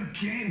kill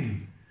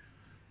again.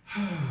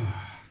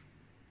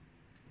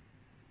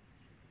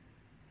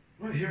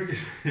 Right,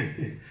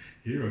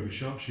 Hero, the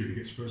sharpshooter,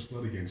 gets first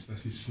blood again. So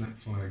that's his snap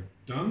flag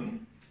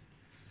done.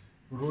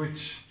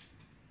 Right.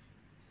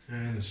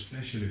 And the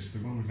specialist, the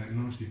one with that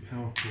nasty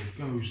power cord,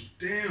 goes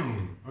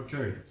down.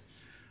 Okay.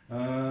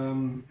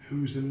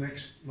 Who's the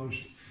next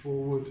most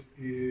forward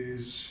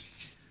is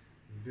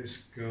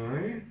this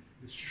guy,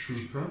 this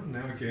trooper.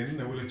 Now again,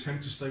 they will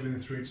attempt to stay within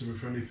 3 inches of a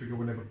friendly figure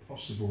whenever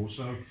possible.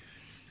 So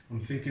I'm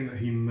thinking that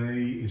he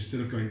may, instead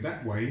of going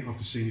that way,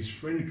 after seeing his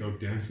friend go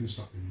down, he's going to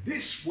start going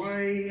this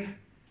way.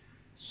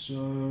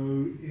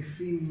 So if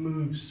he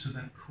moves to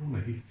that corner,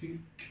 I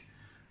think,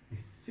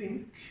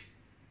 can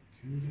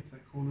you get to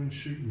that corner and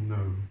shoot?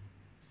 No.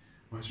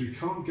 Right, so he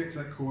can't get to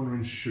that corner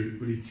and shoot,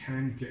 but he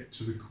can get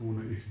to the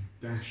corner if he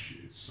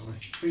dashes. So I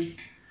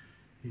think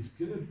he's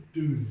going to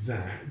do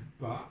that,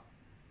 but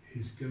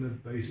he's going to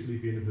basically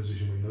be in a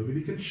position where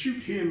nobody can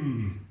shoot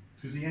him,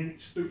 because he ain't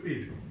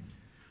stupid.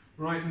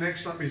 Right,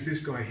 next up is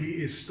this guy.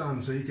 He is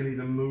stunned, so he can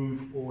either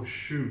move or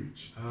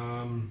shoot.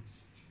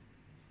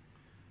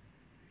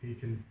 He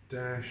can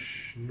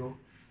dash not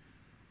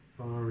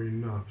far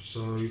enough.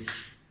 So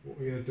what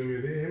we're going to do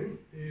with him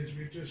is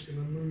we're just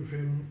going to move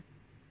him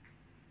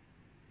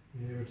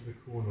nearer to the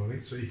corner, I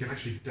think. So he can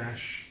actually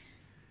dash,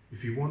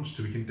 if he wants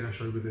to, he can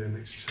dash over there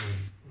next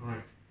turn. All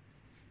right.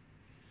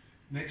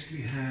 Next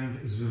we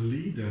have the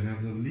leader. Now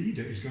the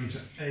leader is going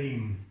to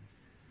aim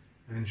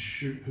and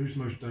shoot. Who's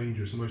the most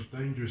dangerous? The most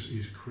dangerous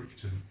is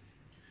Crichton.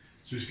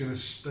 So he's going to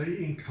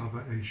stay in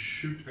cover and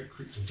shoot at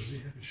Crichton. Does he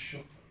have a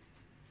shot?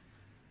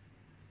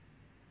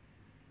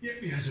 Yep,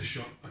 he has a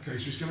shot. Okay,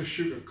 so he's going to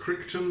shoot at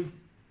Crichton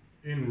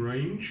in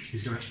range.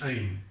 He's going to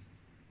aim.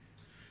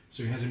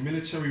 So he has a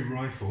military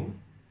rifle.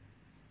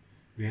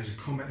 He has a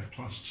combat of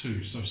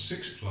 +2. So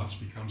 6+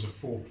 becomes a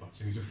 4+.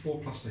 And he's a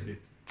 4+ to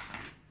hit.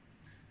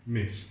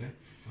 Missed.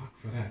 Fuck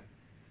for that.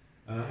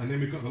 And then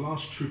we've got the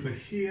last trooper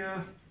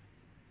here.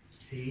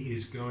 He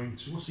is going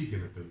to, what's he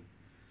going to do?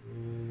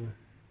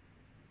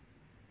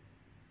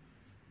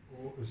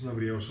 Oh, there's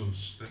nobody else on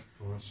step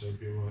for us, so it'd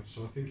be alright.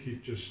 So I think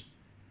he'd just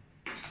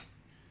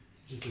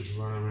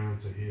run around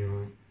to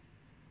here.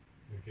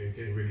 Again,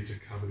 getting ready to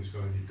cover this guy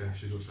as he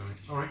dashes or something.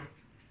 Alright.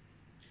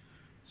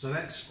 So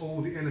that's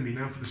all the enemy.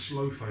 Now for the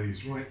slow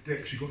phase. Right,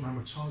 Dex, you've got no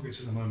more targets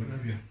at the moment,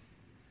 have you?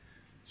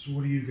 So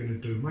what are you going to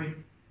do, mate?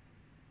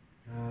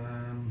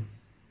 Well,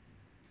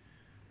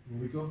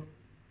 we got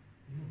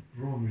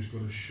Brom, who's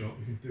got a shot.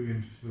 We can do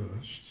him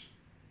first.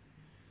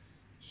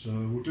 So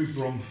we'll do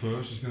Brom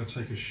first. He's going to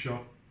take a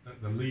shot at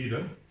the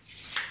leader.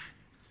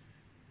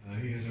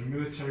 He has a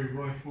military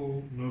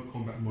rifle, no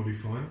combat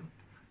modifier.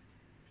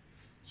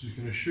 So he's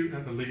going to shoot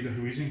at the leader,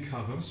 who is in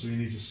cover, so he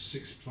needs a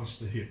 6+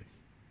 to hit.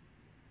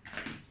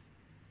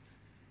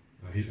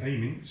 He's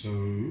aiming, so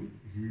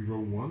you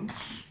roll once.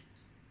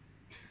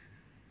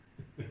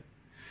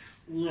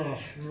 Yeah,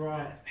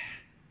 right.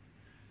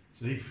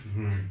 So he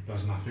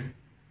does nothing.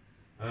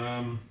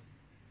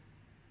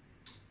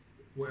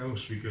 What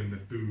else are we going to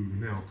do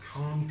now?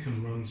 Khan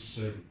can run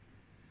 7.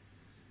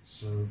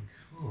 So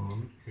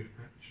Khan could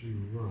actually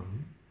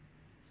run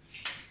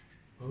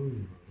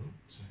over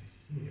to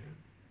here.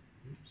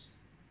 Oops.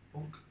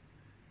 Bonk.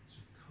 So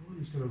Khan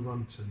is going to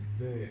run to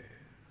there,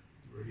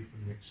 ready for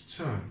the next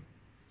turn.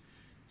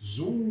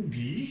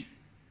 Zorgi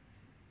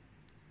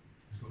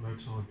has got no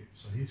target,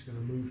 so he's going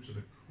to move to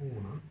the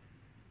corner.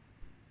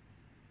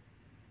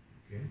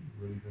 Again,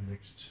 ready for the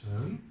next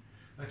turn.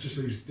 That just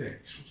leaves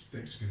Dex. What's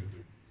Dex going to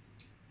do?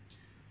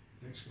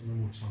 Dex got no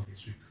more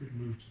targets, so we could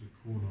move to the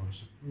corner, I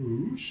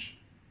suppose.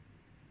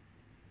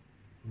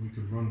 And we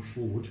could run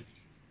forward.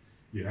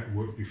 Yeah, that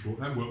worked before.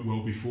 That worked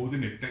well before,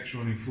 didn't it? Dex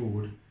running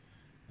forward.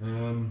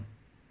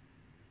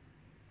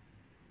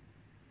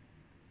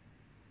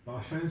 But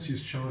I fancy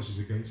his chances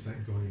against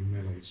that guy in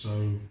melee.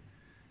 So,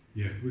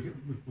 yeah,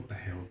 what the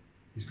hell?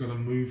 He's got a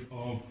move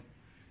of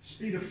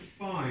speed of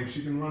 5, so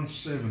he can run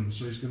 7.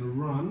 So he's going to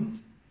run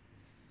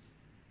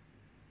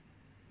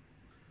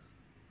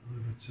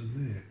over to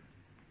there.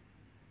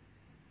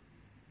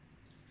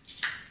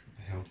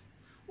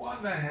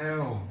 What the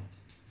hell?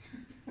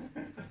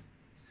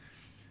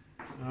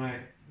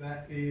 Alright,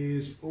 that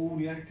is all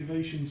the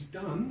activations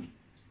done.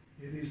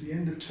 It is the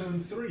end of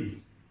turn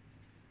 3.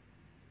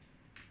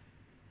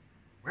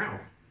 Wow.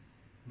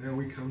 Now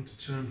we come to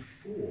turn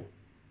 4.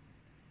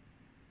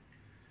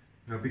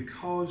 Now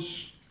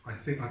because I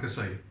think, like I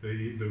say,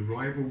 the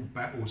rival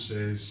battle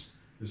says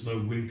there's no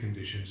win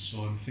conditions,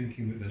 so I'm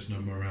thinking that there's no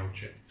morale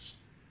checks.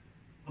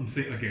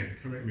 Again,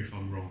 correct me if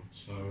I'm wrong.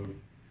 So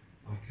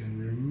I can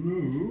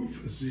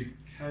remove the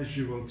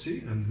casualty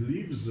and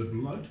leave the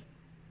blood.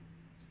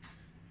 Is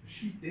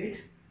she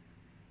dead?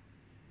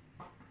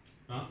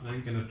 they're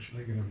gonna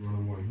run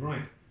away.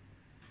 Right.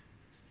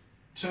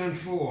 Turn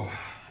 4.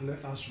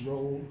 Let us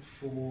roll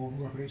for.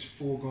 We're up against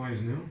 4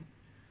 guys now.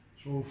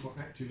 Let's roll for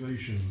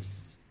activation.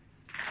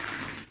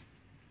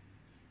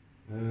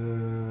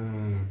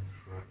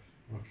 Crap.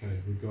 Okay,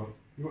 we've got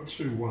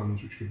 2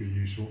 1s, which could be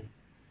useful.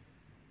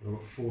 I've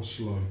got 4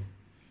 slow,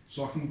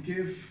 so I can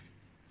give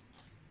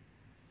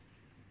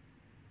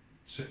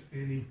to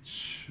any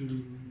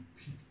 2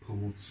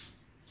 peoples.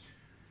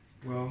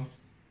 Well,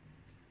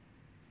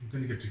 I'm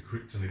going to give to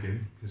Crichton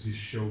again because his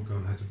shell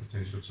gun has the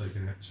potential of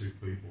taking out 2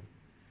 people.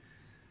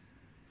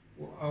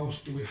 What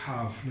else do we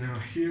have? Now,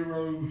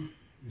 Hero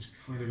is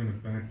kind of in a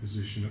bad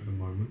position at the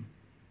moment.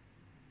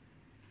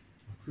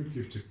 I could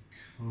give to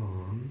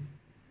Khan.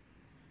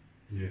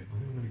 Yeah, I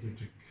think I'm going to give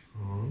to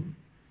Khan,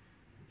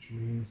 which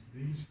means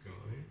these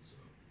guys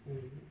are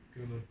all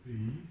going to be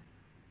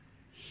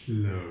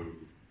slow.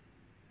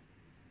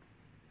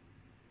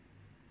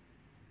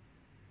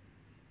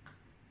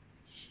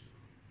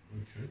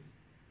 Okay.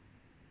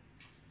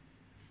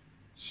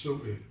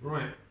 Sorted.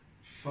 Right.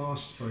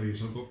 Fast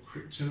phase. I've got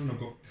Crichton and I've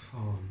got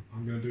Khan.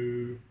 I'm going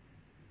to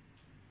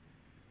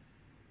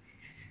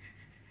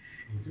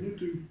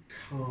do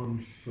Khan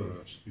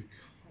first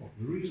because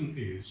the reason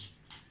is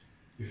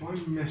if I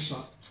mess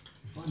up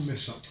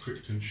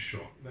Crichton's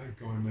shot, that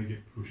guy may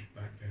get pushed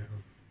back out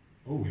of.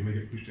 Oh, he may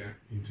get pushed out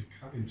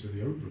into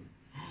the open.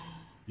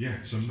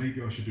 Yeah. So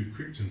maybe I should do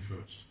Crichton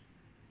first.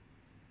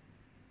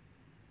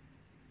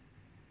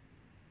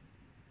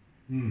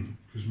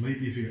 Because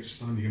maybe if he gets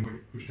stunned, he might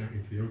get pushed out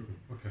into the open.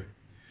 Okay,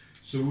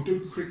 so we'll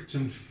do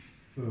Crichton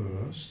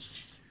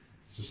first.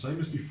 It's the same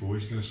as before.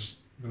 He's going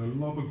to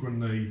lob a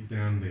grenade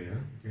down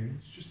there. Again,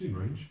 it's just in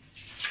range.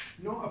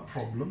 Not a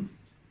problem.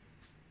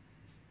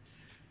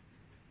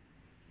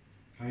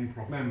 Kein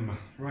problem.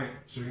 Right,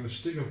 so we're going to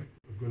stick a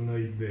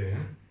grenade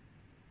there.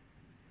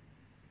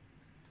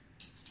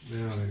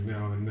 Now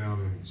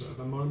then. So at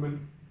the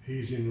moment,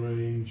 he's in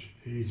range.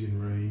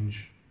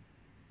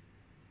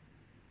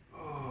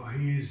 Oh,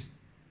 he is.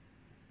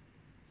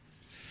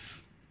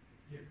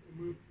 Yeah,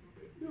 move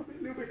a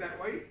little bit that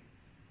way.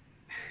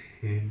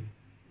 A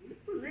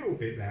little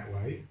bit that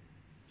way.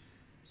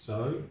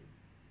 So,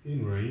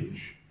 in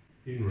range.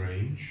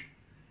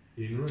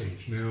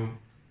 Now,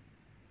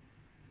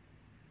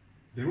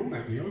 they're all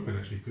out in the open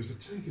actually because the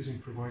tank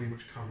isn't providing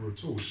much cover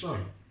at all. So,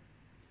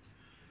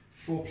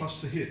 4+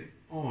 to hit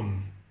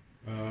on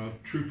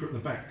Trooper at the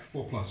back,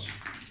 4+.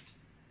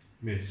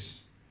 Miss.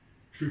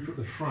 Trooper at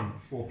the front,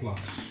 4+.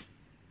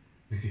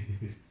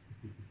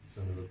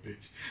 Son of a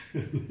bitch.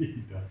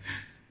 Leader.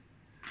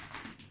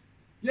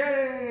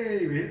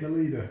 Yay! We hit the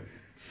leader.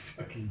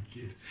 Fucking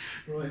kid.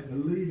 Right, the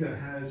leader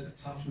has a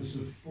toughness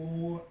of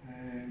 4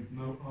 and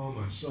no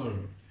armour. So,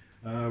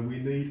 we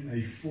need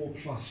a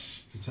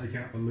 4+ to take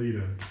out the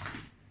leader.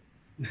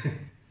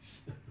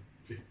 Son of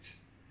a bitch.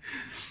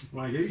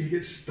 Right, he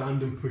gets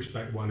stunned and pushed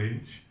back 1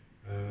 inch.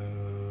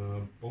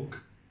 Bonk.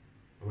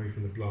 Away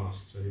from the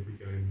blast. So he'll be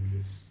going in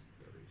this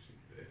direction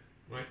there.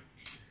 Right.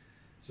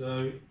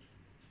 So,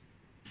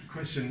 the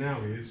question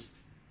now is,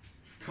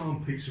 if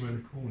Khan peeks around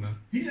the corner,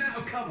 he's out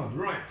of cover,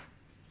 right?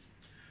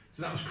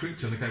 So that was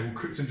Crichton. Okay, well,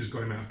 Crichton just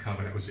got him out of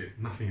cover, that was it,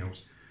 nothing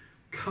else.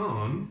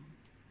 Khan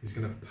is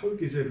going to poke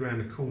his head around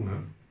the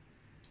corner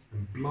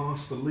and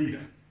blast the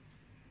leader.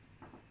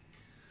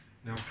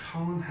 Now,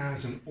 Khan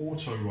has an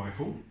auto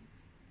rifle.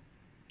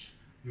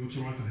 The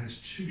auto rifle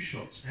has 2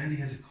 shots, and he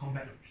has a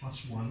combat of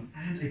 +1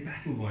 and a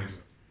battle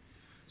visor.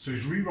 So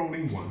he's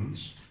re-rolling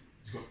 1s.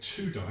 He's got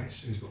 2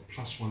 dice and he's got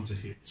 +1 to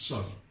hit.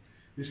 So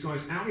this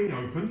guy's out in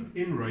open,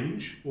 in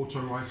range,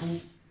 auto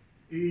rifle,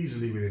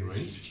 easily within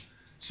range.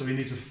 So he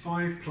needs a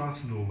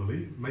 5+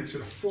 normally, makes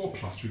it a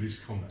 4+ with his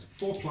combat.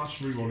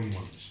 4+ re-rolling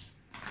 1s.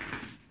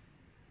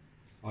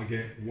 I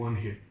get 1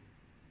 hit.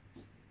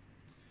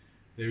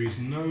 There is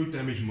no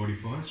damage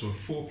modifier, so a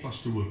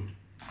 4+ to wound.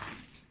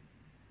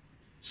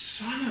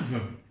 Son of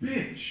a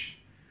bitch!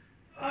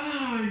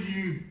 Ah,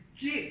 you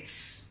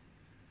gits!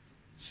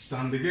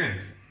 Stunned again.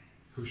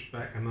 Pushed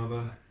back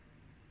another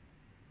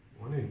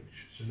 1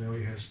 inch. So now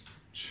he has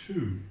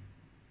 2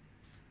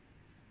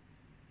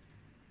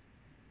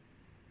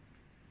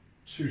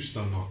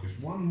 stun markers.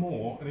 1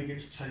 more and he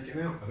gets taken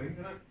out, I think,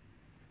 isn't it?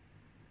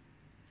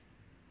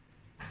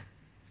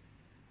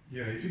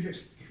 Yeah, if he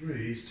gets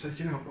 3, he's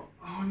taken out. But,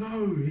 oh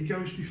no, he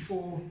goes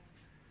before.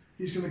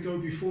 He's going to go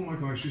before my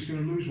guy, so he's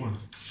going to lose 1.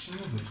 Son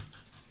of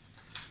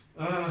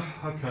a...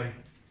 okay.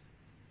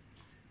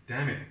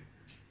 Damn it.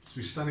 So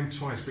we stun him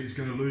twice, but he's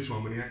going to lose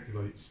 1 when he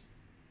activates.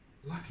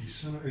 Lucky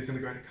son of... He's going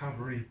to go into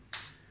cover, isn't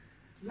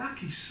he?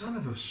 Lucky son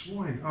of a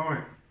swine.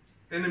 Alright,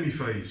 enemy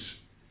phase.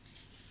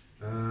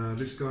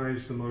 This guy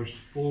is the most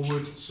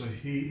forward, so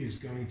he is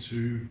going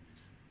to...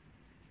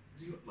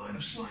 Has he got line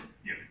of sight?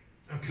 Yep.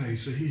 Okay,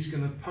 so he's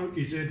going to poke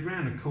his head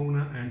round a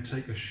corner and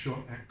take a shot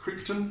at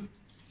Crichton.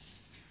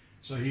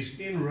 So he's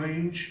in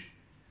range.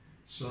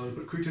 So,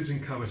 but Crichton's in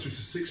cover, so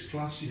it's a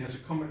 6+. He has a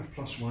combat of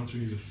 +1, so he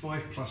needs a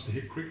 5+ to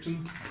hit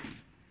Crichton.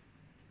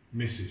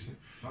 Misses.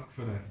 Fuck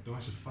for that.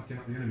 Dice are fucking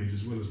up the enemies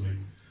as well as me.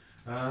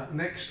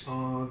 Next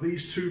are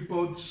these two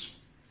bods.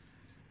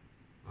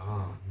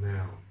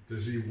 Now,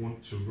 does he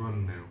want to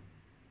run now?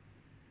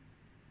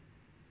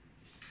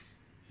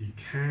 He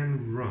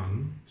can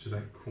run to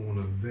that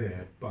corner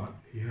there, but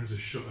he has a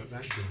shot at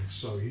that guy.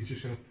 So he's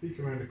just going to peek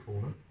around the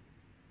corner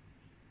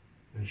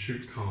and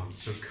shoot Khan.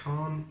 So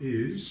Khan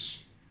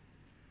is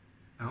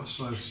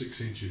outside of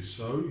 6 inches.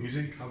 So he's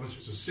in cover, so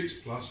it's a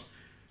 6+.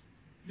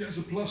 He has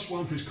a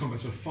 +1 for his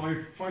combat, so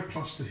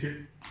 5+ to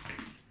hit.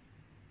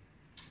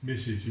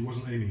 Misses. He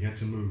wasn't aiming, he had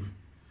to move.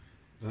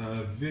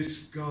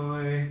 This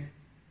guy...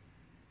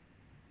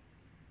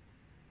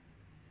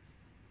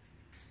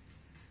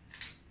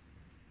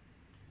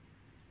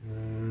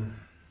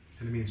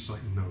 enemy in sight,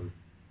 no.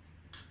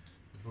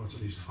 Advance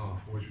at least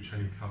half, always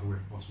retaining cover where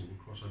possible,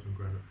 cross open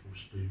ground at full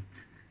speed.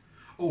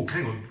 Oh,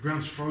 hang on, the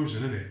ground's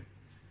frozen, isn't it?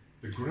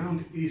 The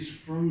ground is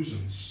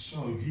frozen,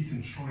 so he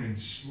can try and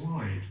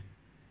slide.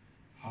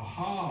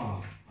 Haha,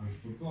 I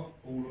forgot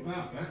all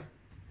about that.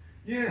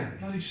 Yeah,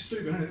 bloody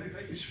stupid, isn't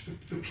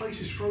it? The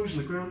place is frozen,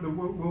 the ground, the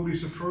world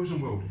is a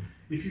frozen world.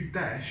 If you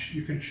dash,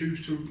 you can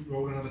choose to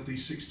roll another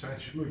d6 to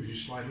actually move as you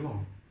slide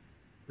along.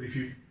 But if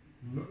you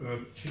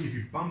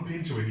bump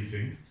into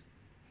anything,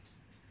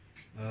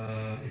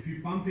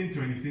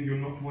 you're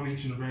knocked 1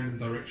 inch in a random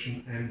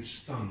direction and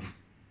stunned.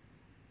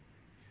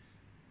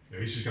 Yeah,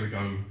 he's just going to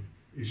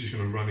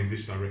run in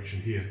this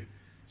direction here.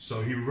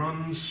 So he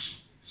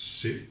runs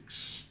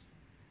 6.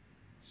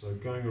 So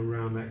going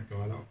around that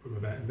guy, that'll put him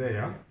about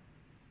there.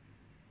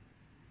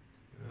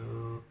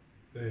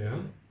 There.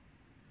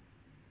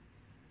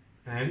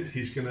 And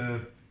he's going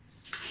to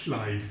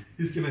slide.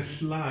 He's going to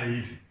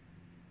slide.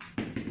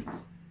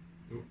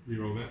 Oh,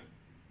 reroll that.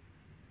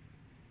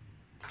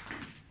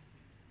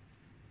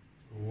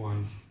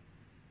 1.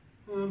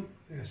 I think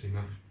that's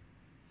enough.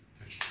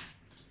 Okay.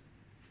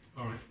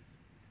 Alright.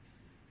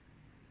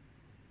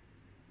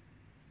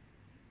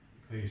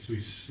 Okay, so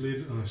he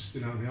slid. Oh,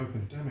 still out in the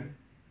open, damn it.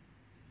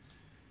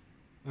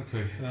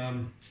 Okay,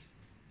 now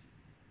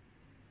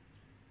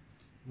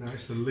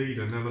it's the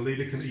leader. Now the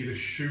leader can either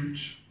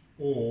shoot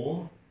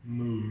or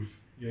move.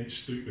 He ain't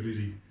stupid, is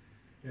he?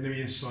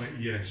 Enemy in sight,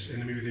 yes.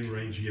 Enemy within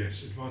range,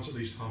 yes. Advance at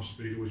least half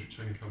speed, always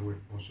retaining cover where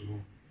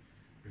possible.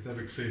 If they have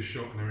a clear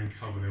shot and they're in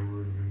cover, they'll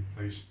ruin them in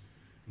place.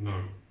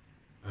 No.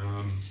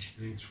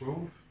 In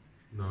 12?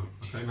 No.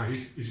 Okay, no,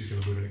 he's just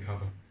going to move into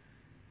cover.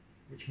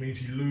 Which means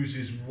he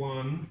loses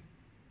 1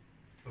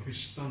 of his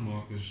stun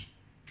markers.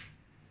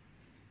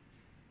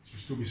 So he'll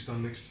still be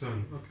stunned next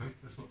turn. Okay,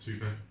 that's not too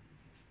bad.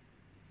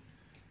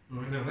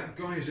 Alright, now that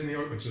guy is in the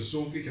open, so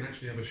Zorgi can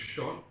actually have a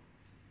shot.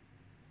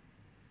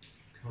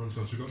 Khan's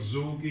gone. So we've got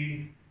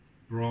Zorgi,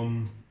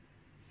 Brom,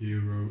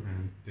 Hero,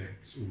 and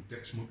Dex. Oh,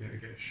 Dex might be able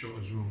to get a shot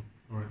as well.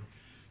 Alright,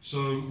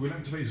 so we'll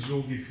activate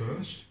Zorgi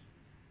first.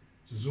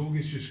 So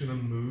Zorgi's just going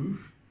to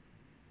move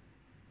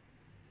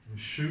and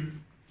shoot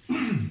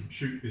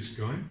this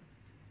guy.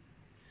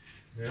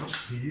 Now,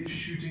 he is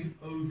shooting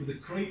over the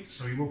crate,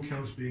 so he will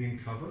count as being in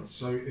cover.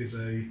 So it is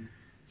a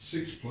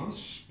 6+,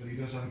 but he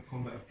does have a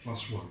combat of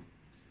 +1.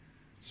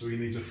 So he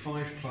needs a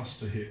 5+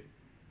 to hit.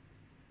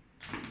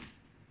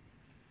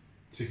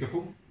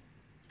 Tickable.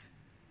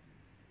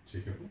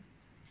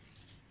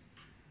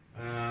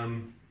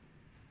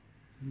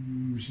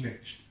 Who's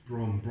next?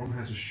 Brom. Brom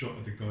has a shot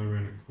at the guy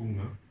around the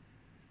corner.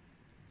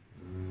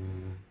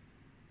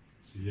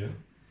 So yeah.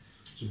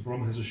 So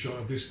Brom has a shot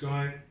at this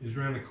guy. He's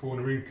around the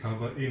corner in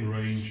cover, in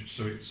range.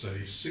 So it's a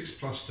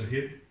 6+ to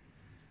hit.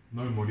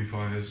 No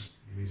modifiers.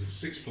 He needs a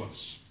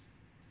 6+.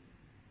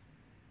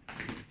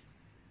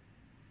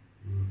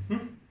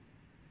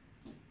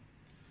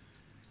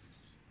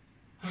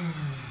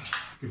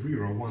 Could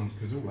reroll 1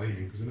 because they're all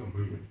aiming because they're not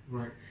moving.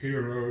 Right,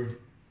 Hero.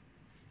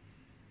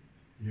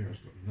 Hero's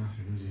got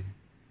nothing, has he?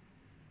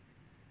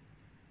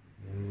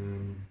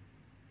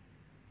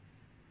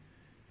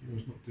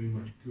 Hero's not doing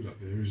much good up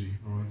there, is he?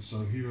 Alright,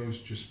 so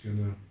Hero's just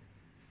gonna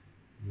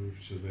move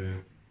to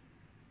there.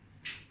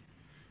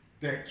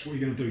 Dex, what are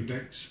you gonna do,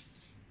 Dex?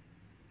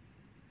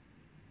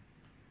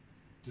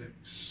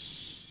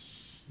 Dex.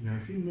 Now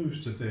if he moves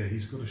to there,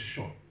 he's got a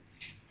shot.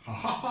 Ha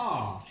ha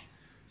ha!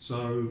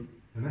 So,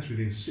 and that's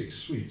within 6,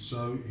 sweet.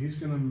 So he's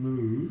gonna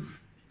move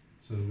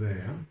to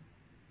there.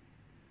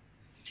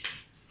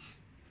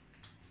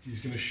 He's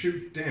going to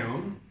shoot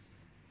down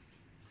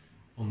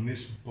on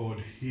this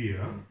bod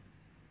here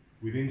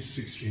within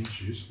 6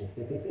 inches.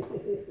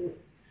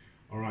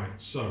 All right,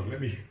 so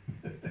let me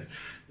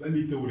let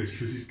me do this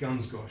because his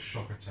gun's got a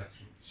shock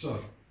attachment.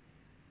 So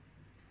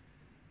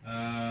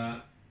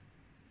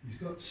he's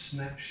got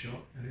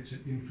snapshot and it's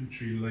an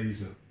infantry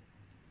laser.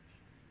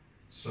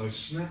 So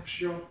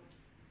snapshot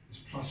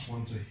is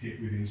 +1 to hit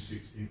within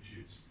 6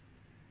 inches.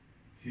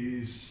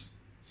 His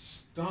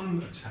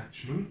stun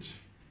attachment.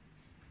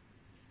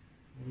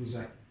 What does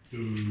that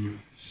do?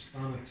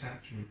 Stun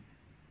attachment.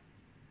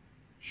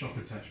 Shock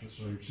attachment,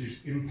 sorry. Receives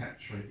impact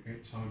trait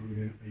against target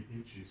within 8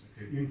 inches.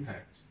 Okay,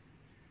 impact.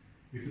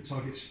 If the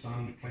target's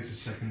stunned, place a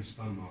second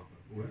stun marker.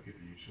 Oh, that could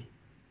be useful.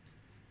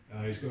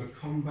 He's got a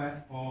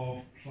combat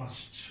of +2,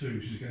 so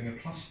he's getting a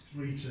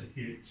 +3 to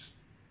hit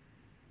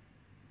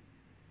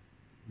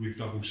with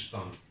double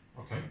stun.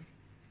 Okay.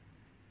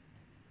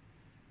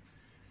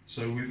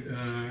 So with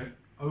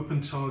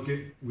open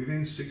target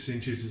within 6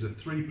 inches is a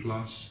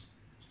 3+.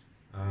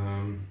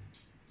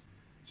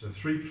 So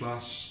 3+,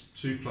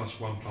 2+,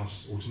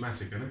 1+,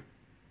 automatic, isn't it?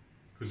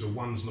 Because a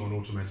 1's not an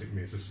automatic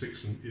miss, a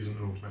 6 isn't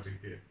an automatic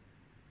hit.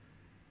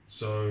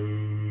 So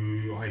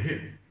I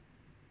hit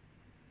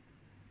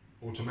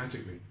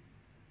automatically.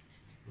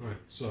 Right,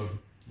 so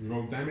we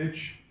roll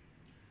damage.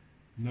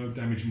 No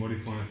damage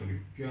modifier for the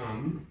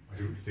gun, I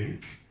don't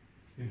think.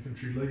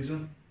 Infantry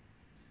laser.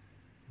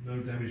 No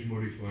damage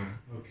modifier,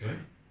 okay.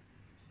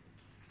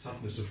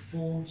 Toughness of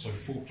 4, so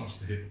 4+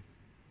 to hit,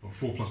 or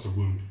 4+ to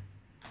wound.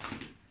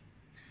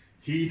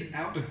 Heed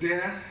out a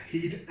dare,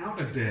 heed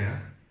out a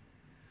dare.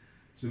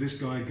 So this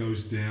guy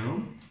goes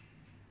down.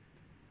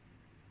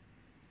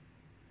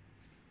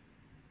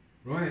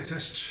 Right,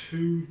 that's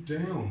 2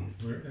 down.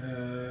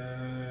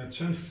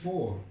 Turn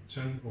 4,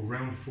 or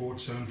round 4,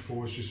 turn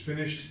 4 is just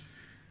finished.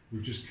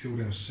 We've just killed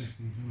our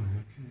second guy.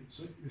 Okay,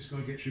 so this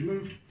guy gets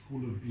removed.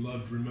 Pool of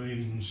blood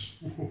remains.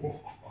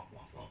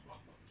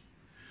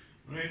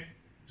 Right,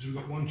 so we've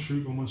got 1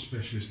 troop and 1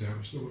 specialist out.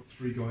 We've still got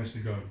 3 guys to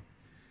go.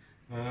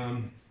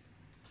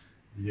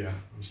 Yeah,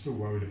 I'm still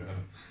worried about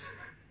it.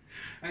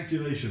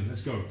 Activation,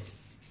 let's go.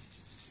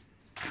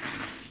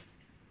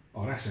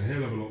 Oh, that's a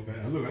hell of a lot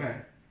better. Look at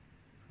that.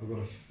 I've got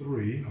a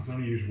 3. I can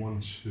only use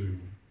 1, 2.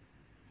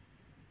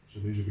 So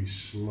these will be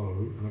slow.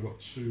 And I've got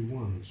 2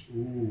 1s.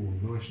 Ooh,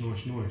 nice,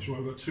 nice, nice. Right,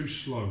 I've got 2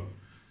 slow.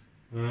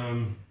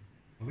 I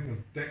think a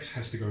Dex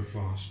has to go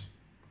fast.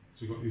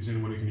 So we've got, is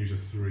anyone who can use a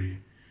 3.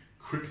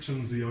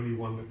 Crichton's the only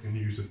one that can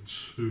use a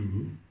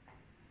 2.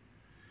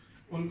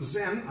 And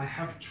then I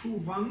have 2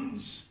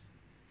 1s.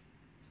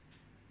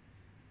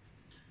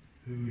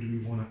 Who do we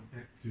want to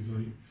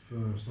activate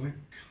first? I think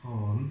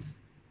Khan.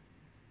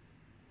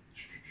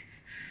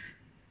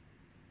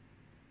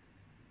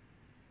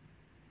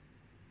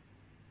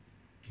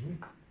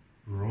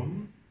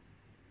 Brom?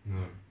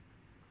 No.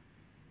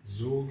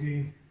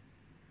 Zorgi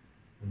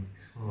and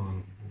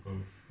Khan will go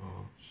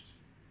fast.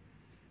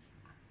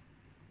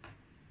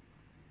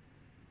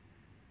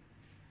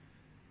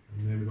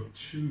 And then we've got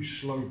 2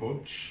 slow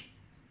bots.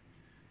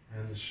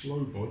 And the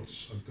slow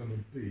bots are going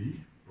to be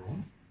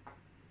Brom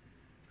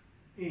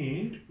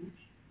and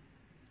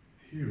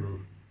Hero.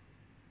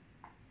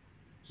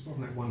 So apart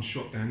from that 1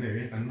 shot down there, he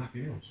ain't done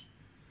nothing else.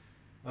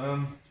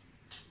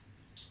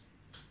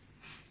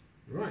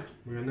 Right,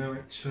 we are now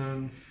at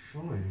turn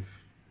 5.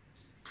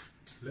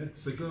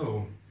 Let's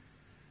go.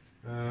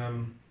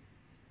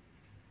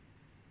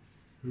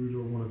 Who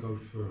do I want to go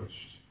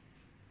first?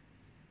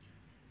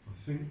 I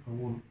think I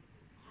want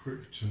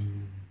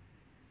Crichton.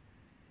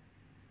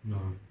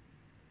 No.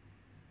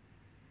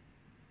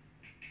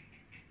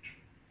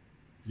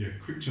 Yeah,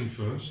 Crichton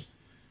first.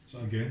 So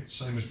again,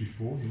 same as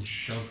before,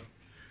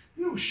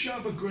 you'll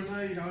shove a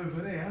grenade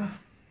over there.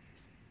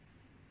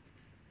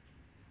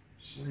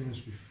 Same as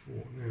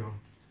before. Now,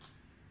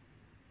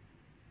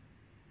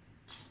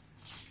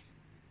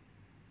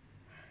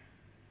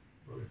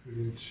 both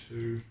within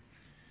 2.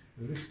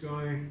 Now this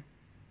guy,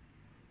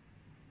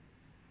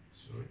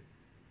 sorry,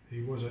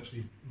 he was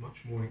actually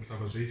much more in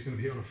cover, so he's going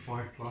to be on a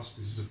 5+.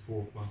 This is a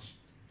 4+.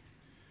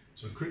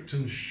 So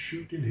Crichton's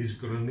shooting his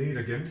grenade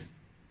again.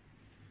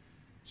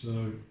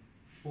 So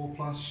 4+,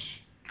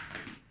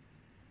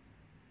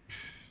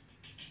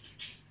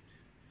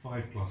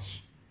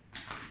 5+.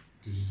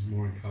 This is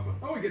more in cover.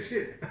 Oh, he gets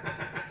hit!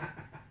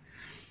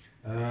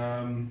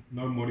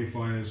 No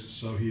modifiers,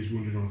 so he is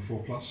wounded on a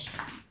 4+.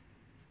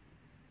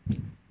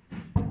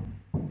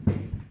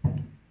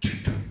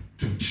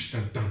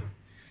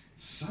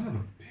 Son of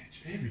a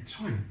bitch, every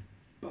time.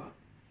 But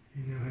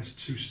he now has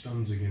 2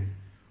 stuns again.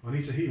 I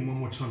need to hit him 1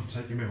 more time to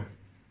take him out.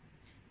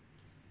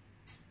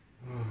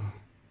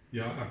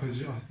 Yeah, I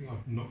think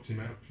I've knocked him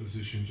out of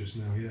position just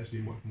now. He's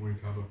actually much more in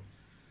cover.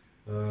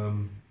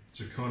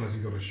 So Khan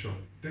hasn't got a shot.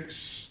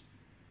 Dex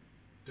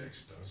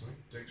does, I think.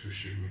 Dex was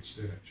shooting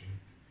instead, actually.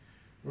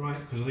 Right,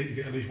 because I need to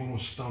get at least 1 more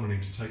stun on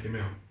him to take him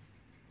out.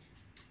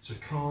 So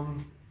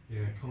Khan,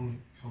 yeah, Khan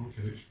can't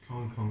get a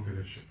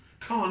shot.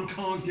 Khan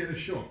can't get a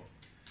shot.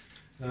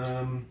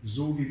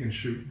 Zorgi can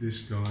shoot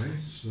this guy,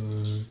 so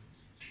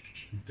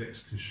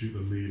Dex can shoot the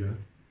leader.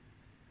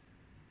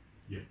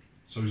 Yep.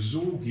 So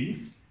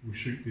Zorgi will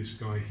shoot this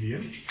guy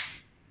here.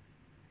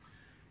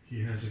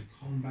 He has a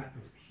combat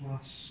of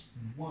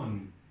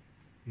 +1.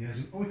 He has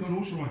he got an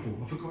auto rifle.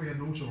 I forgot he had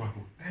an auto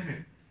rifle. Damn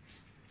it.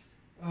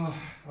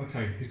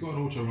 Okay, he's got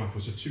an auto rifle,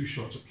 so 2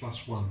 shots at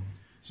 +1.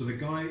 So the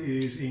guy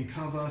is in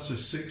cover, so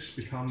 6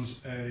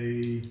 becomes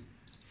a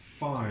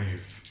 5.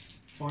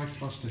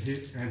 5+ to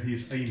hit, and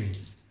he's aiming.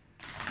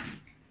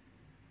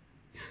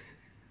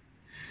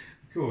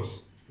 Of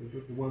course,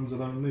 the ones I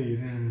don't need.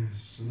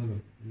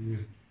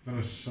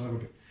 Another son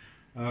of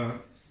a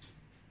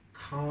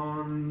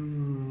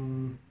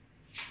Khan.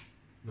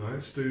 No,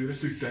 let's do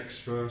Dex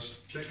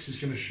first. Dex is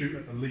going to shoot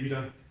at the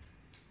leader.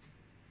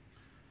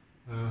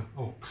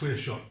 Oh, clear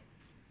shot.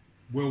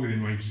 Well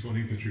within range. He's got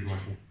an infantry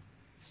rifle,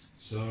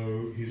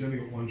 so he's only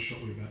got 1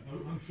 shot with that.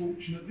 Oh,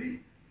 unfortunately,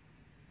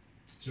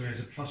 So it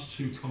has a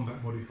 +2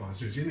 combat modifier.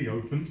 So it's in the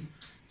open.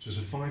 So it's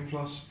a 5+,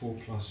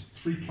 4+,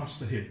 3+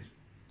 to hit.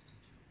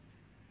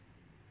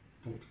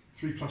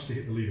 3+ to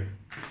hit the leader.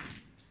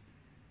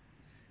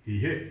 He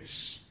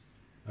hits.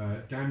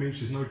 Damage,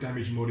 there's no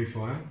damage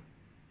modifier.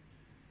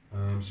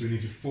 So he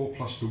needs a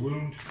 4+ to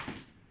wound.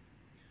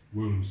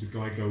 Wounds, the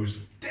guy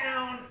goes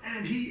down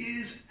and he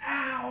is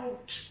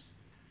out.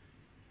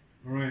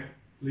 Alright,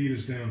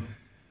 leader's down.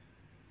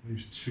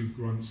 Leaves 2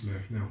 grunts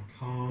left. Now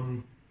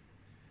Khan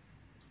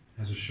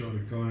has a shot at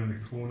a guy in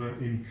the corner,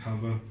 in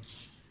cover.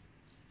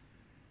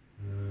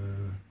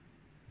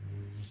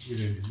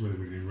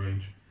 Within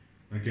range.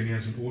 Again, he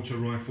has an auto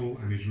rifle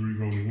and he's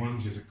re-rolling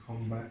ones. He has a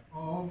combat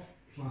of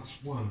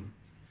 +1.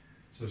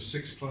 So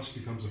 6+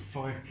 becomes a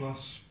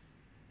 5+.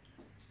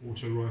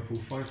 Auto rifle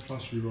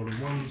 5+,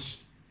 re-rolling ones.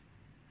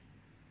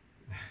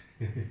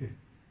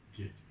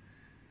 Git.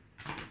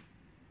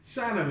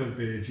 Son of a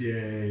bitch,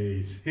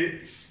 yes.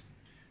 Hits.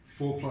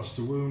 4+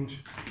 to wound.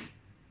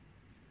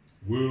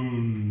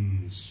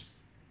 Wounds.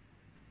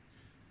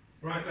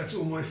 Right, that's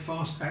all my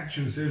fast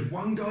actions. There's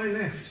one guy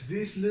left.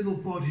 This little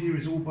bod here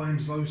is all by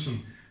his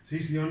lonesome. So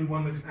he's the only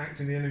one that can act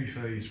in the enemy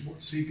phase.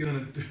 What's he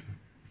gonna do?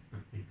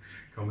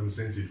 Common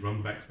sense is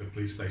run back to the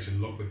police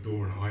station, lock the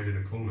door and hide in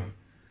a corner.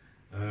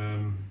 I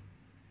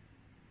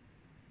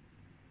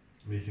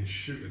mean, you can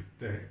shoot at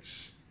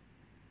Dex.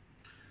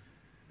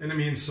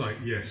 Enemy in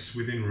sight, yes.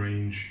 Within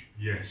range,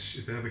 yes.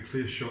 If they have a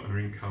clear shot and are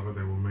in cover,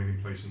 they will remain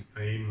in place and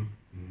aim,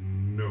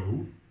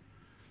 no.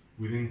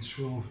 Within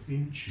 12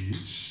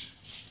 inches,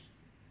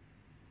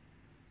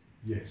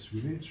 yes.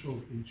 Within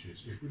 12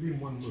 inches. If within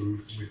one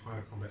move and with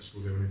higher combat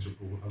score, they're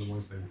integral,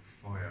 otherwise they will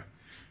fire.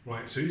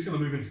 Right, so he's going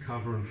to move into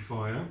cover and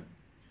fire.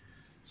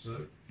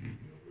 So,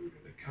 move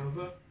into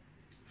cover,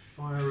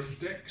 fire at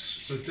Dex.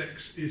 So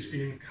Dex is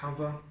in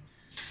cover.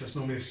 So that's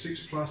normally a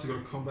 6+, they've got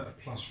a combat of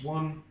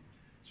 +1.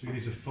 So he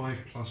needs a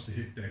 5+ to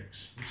hit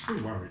Dex. I'm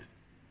still worried.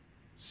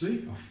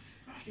 See? I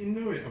fucking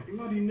knew it. I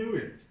bloody knew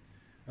it.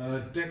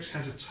 Dex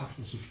has a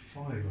toughness of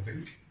 5, I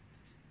think.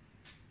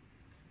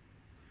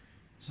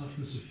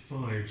 Toughness of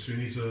 5, so he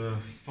needs a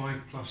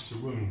 5+ to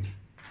wound.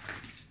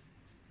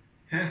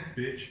 Heh,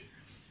 bitch.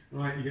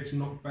 Right, he gets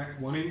knocked back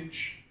 1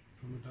 inch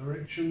from the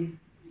direction.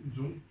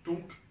 Dunk,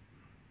 dunk.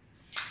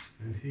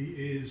 And he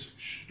is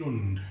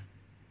stunned.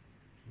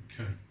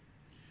 Okay.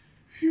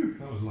 Phew,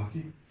 that was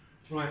lucky.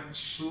 Right,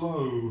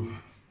 slow.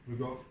 We've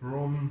got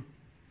Brom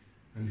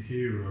and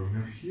Hero.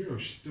 Now, Hero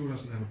still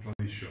doesn't have a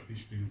bloody shot.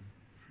 He's been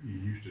pretty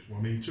useless. Well,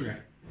 I mean, he took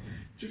out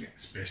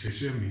specialists.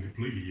 He hasn't been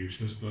completely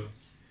useless, but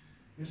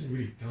he hasn't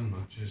really done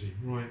much, has he?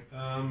 Right,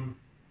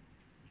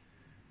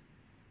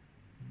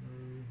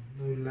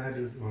 no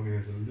ladders. Well, I mean,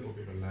 there's a little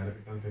bit of a ladder,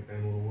 but don't go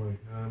down all the way.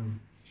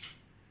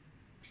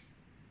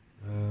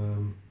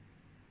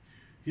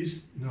 It's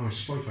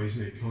slow phase,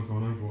 isn't it? Can't go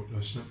on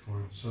over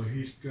Snapfire. So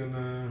he's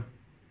gonna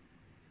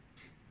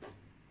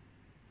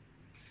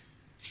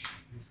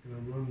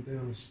run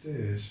down the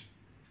stairs.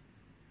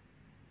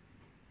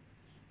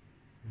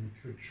 And he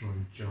could try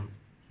and jump.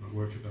 It's not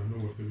worth it though, not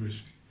worth the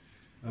risk.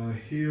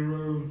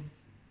 Hero.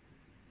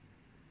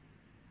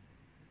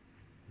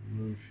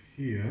 Move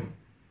here.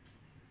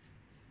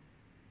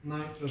 No,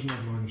 doesn't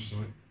have line of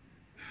sight.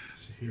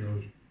 So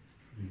Hero's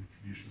pretty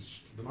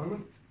useless at the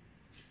moment.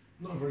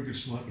 Not a very good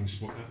sniping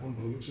spot, that one,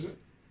 by the looks of it.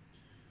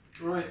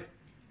 Right,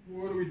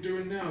 what are we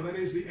doing now? That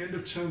is the end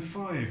of turn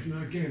 5.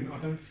 Now again, I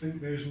don't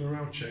think there's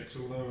morale checks,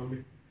 although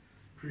I'm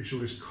pretty sure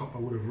this copper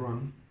would have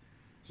run.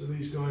 So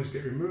these guys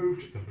get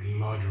removed, the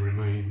blood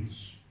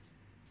remains.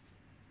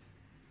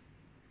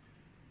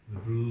 The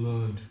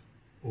blood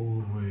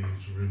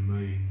always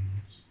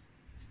remains.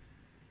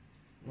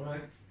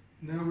 Right,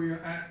 now we are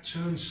at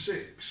turn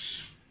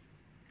 6.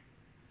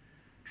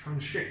 Turn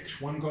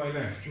 6, one guy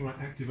left. Right,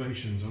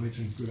 activations. I need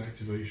some good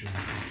activations.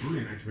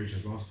 Brilliant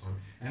activations last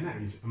time. And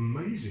that is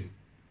amazing.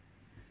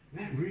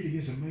 That really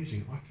is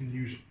amazing. I can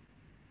use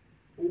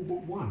all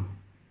but one.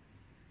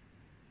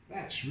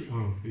 That's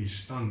oh, he's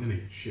stunned, isn't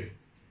he? Shit.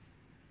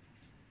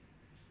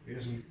 He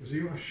hasn't. Has he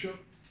got a shot?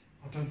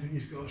 I don't think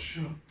he's got a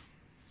shot.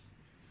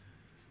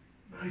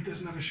 No, he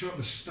doesn't have a shot.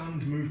 The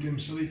stunned moved him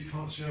so he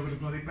can't see over the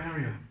bloody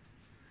barrier.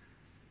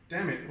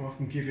 Damn it. Well, I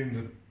can give him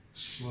the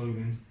slow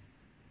then.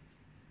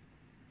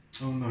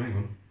 Oh no, hang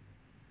on.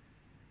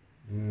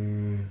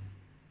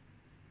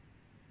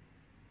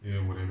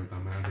 Yeah, whatever,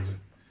 doesn't matter, does it?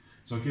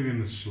 So I'll give him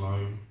the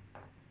slow.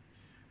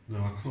 No,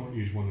 I can't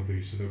use one of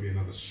these, so there'll be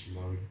another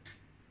slow.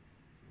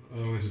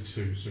 Oh, there's a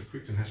 2, so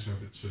Crichton has to have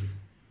the 2.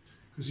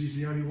 Because he's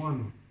the only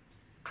one.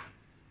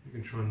 You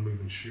can try and move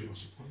and shoot, I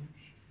suppose.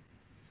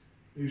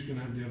 Who's going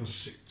to have the other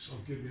 6?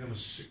 I'll give the other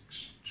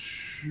 6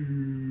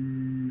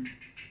 to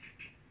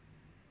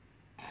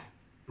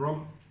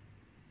Brom.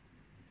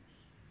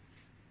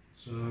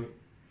 So,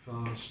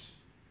 fast,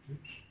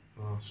 oops,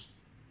 fast.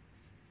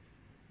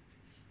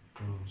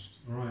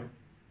 Alright.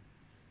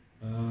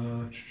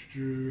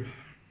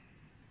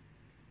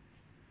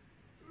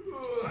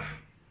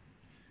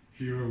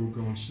 Hero will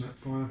go on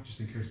Snapfire, just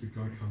in case the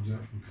guy comes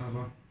out from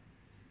cover.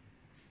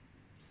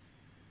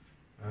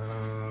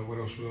 What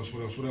else, what else,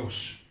 what else, what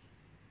else?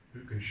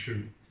 Who can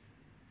shoot?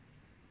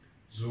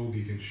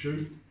 Zorgi can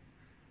shoot.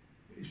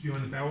 He's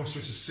behind the barrel, so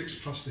it's a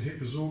 6+ to hit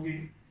for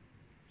Zorgi.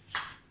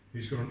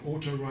 He's got an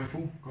auto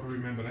rifle, got to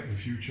remember that in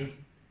future.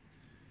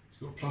 He's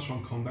got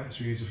 +1 combat,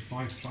 so he needs a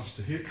 5+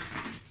 to hit.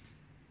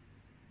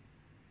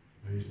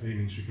 He's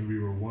aiming so he can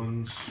reroll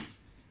 1s.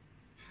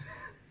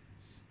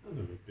 Son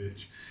of a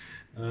bitch.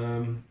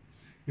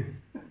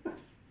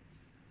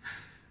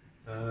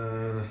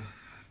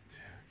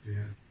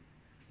 Dear.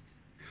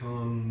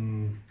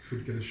 Khan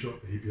could get a shot,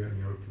 but he'd be out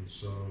in the open,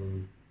 so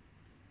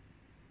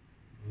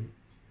I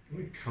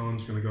think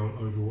Khan's going to go on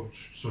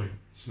Overwatch. Sorry,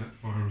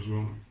 Snapfire as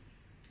well.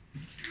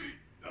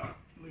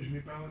 Losing my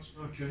balance.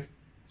 Okay,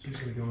 so he's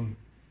going to go on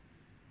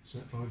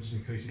Snapfire just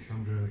in case he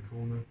comes around the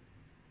corner.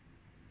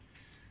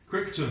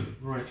 Crichton,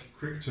 right,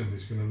 Crichton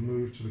is going to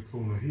move to the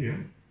corner here.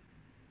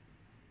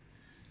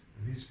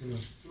 And he's going to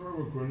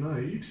throw a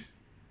grenade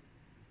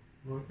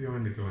right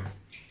behind the guy.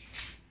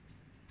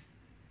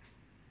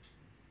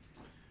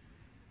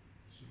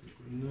 So the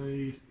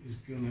grenade is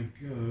going to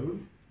go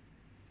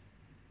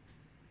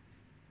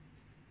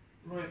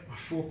right, a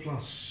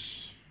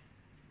 4+.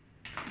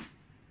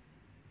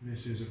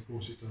 Misses, of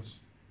course it does.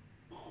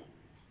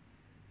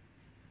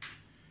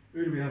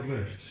 Who do we have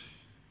left?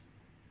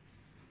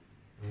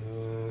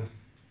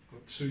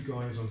 Got 2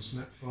 guys on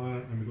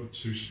Snapfire and we've got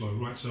 2 slow.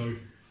 Right, so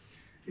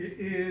it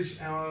is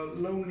our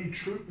Lonely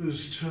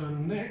Trooper's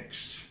turn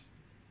next.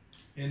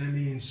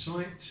 Enemy in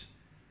sight.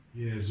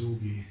 Yeah,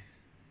 Zorgi.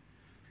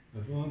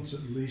 Advance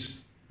at least.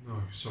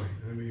 No, sorry,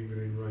 enemy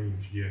within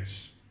range,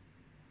 yes.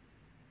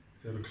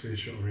 If they have a clear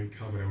shot or in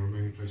cover, they'll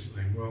remain in place and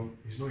aim. Well,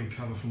 he's not in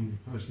cover from the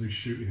person who's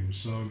shooting him,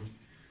 so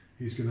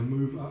he's going to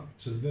move up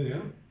to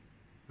there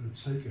and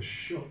take a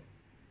shot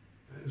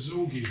at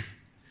Zorgi.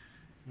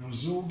 Now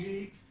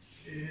Zorgi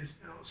is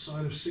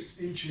outside of 6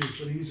 inches,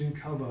 but he's in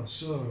cover,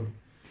 so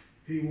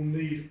he will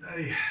need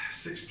a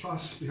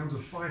 6+, becomes a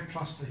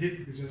 5+ to hit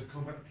because he has a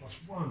combat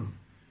 +1.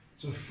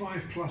 So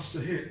 5+ to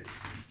hit.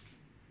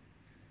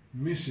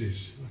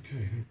 Misses.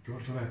 Okay, thank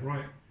God for that.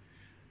 Right,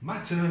 my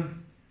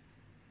turn.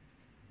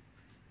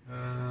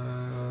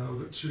 We've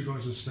got 2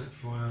 guys on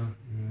Snapfire.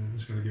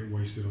 He's going to get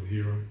wasted on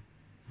Hero.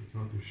 He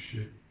can't do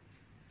shit.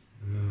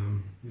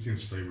 He's going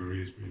to stay where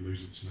he is, but he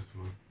loses the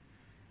Snapfire.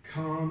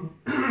 Khan,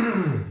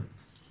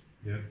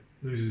 yeah,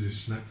 loses his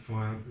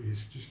Snapfire, but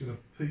he's just going to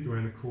peek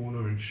around the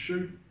corner and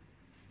shoot.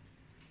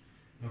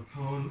 Now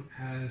Khan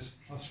has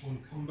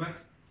 +1 combat,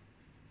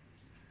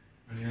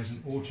 and he has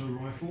an auto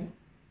rifle.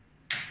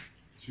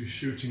 So he's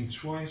shooting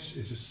twice.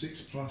 It's a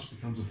 6+,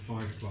 becomes a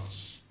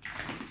 5+.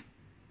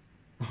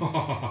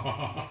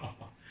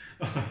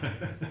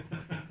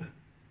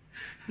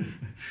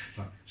 It's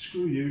like,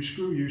 screw you,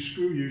 screw you,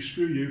 screw you,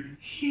 screw you.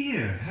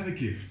 Here, have a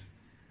gift.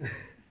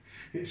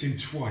 Hits him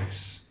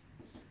twice.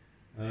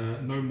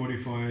 No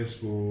modifiers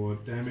for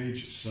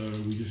damage, so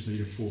we just need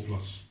a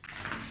 4+.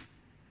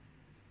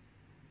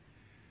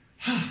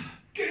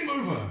 Game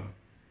over!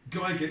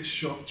 Guy gets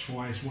shot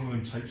twice, one of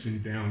them takes him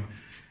down,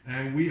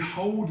 and we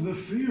hold the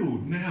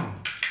field. Now,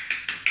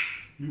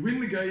 we win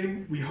the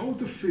game, we hold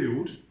the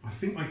field. I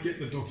think I get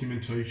the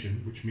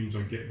documentation, which means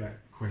I get that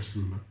quest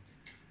rumor.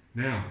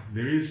 Now,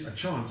 there is a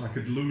chance I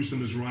could lose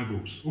them as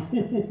rivals.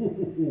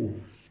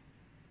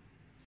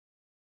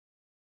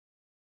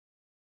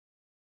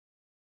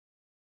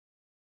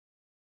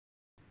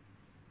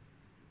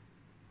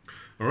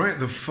 All right,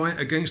 the fight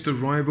against the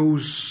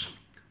rivals,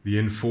 the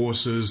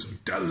enforcers,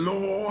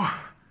 Delore,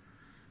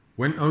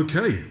 went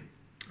okay.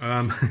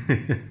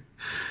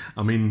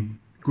 I mean,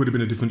 could have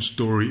been a different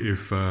story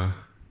if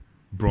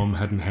Brom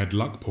hadn't had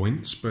luck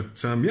points, but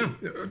yeah,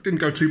 it didn't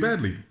go too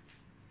badly.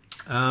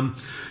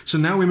 So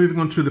now we're moving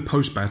on to the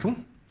post-battle.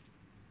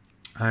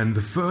 And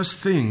the first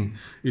thing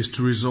is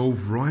to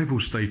resolve rival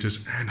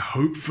status, and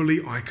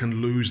hopefully I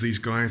can lose these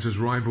guys as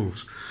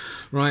rivals.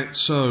 Right,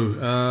 so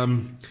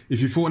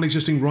if you fought an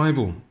existing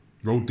rival,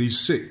 roll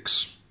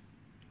d6.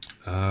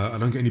 I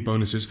don't get any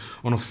bonuses.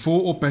 On a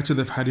 4 or better,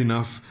 they've had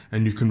enough,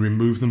 and you can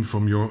remove them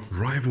from your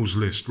rivals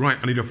list. Right,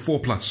 I need a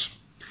 4+.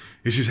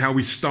 This is how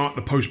we start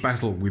the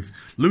post-battle, with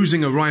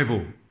losing a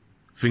rival.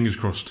 Fingers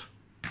crossed.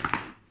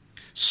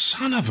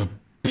 Son of a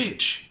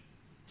bitch.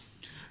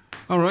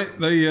 All right,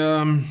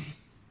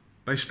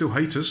 they still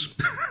hate us.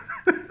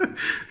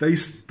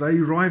 they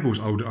rivals.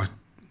 Oh,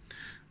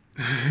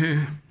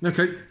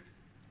 okay.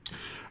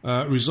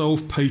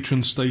 Resolve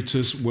patron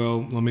status.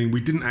 Well, I mean,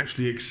 we didn't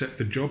actually accept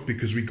the job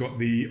because we got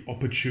the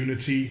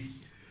opportunity.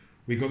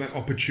 We got that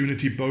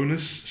opportunity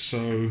bonus.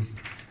 So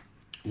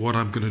what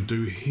I'm going to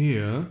do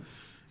here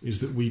is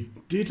that we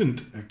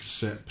didn't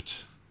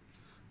accept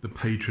the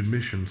patron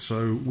mission.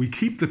 So we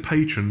keep the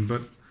patron,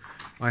 but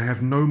I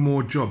have no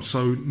more jobs.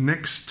 So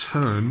next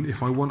turn,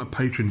 if I want a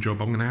patron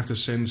job, I'm going to have to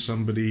send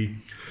somebody.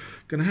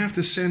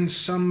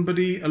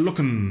 A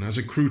lookin' as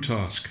a crew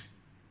task.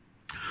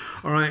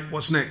 All right,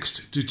 what's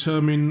next?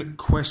 Determine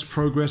quest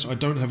progress. I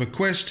don't have a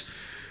quest.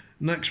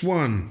 Next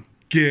one,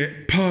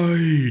 get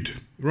paid.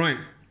 Right,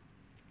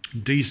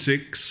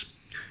 D6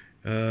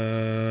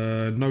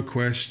 No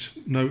quest,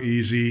 no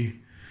easy.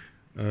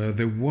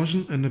 There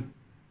wasn't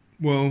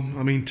well,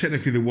 I mean,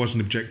 technically there was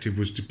an objective,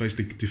 was to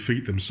basically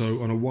defeat them.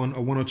 So on a one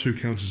or two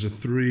counts as a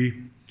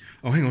 3.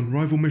 Oh, hang on,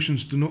 rival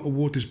missions do not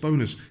award this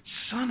bonus.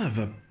 Son of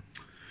a...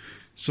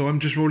 So I'm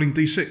just rolling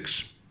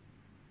d6.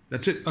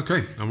 That's it.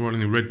 Okay, I'm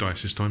rolling the red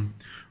dice this time.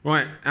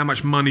 Right, how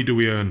much money do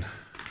we earn?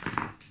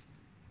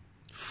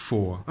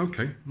 4.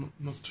 Okay,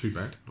 not too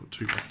bad, not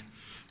too bad.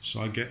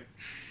 So I get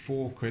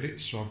 4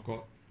 credits, so I've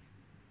got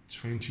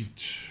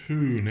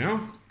 22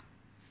 now.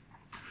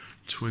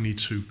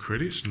 22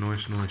 credits,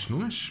 nice, nice,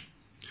 nice.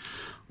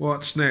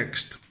 What's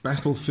next?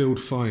 Battlefield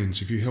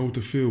finds. If you held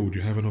the field,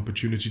 you have an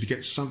opportunity to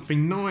get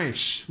something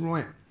nice.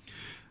 Right.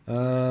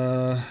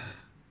 Blah,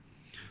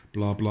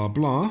 blah,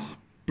 blah.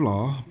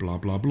 Blah, blah,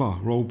 blah, blah.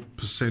 Roll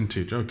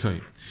percentage.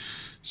 Okay.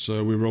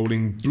 So we're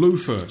rolling blue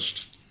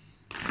first.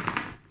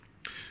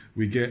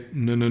 We get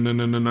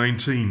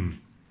 19.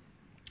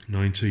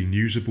 19.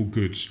 Usable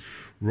goods.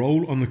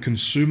 Roll on the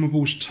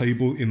consumables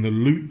table in the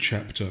loot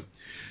chapter.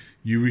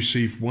 You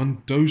receive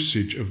 1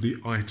 dosage of the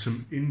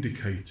item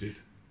indicated.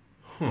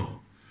 Huh.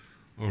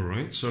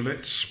 Alright, so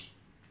let's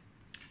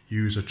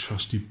use a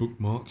trusty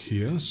bookmark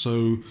here.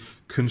 So,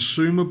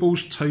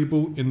 consumables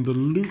table in the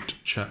loot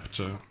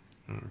chapter.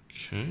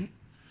 Okay.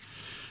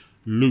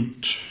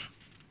 Loot.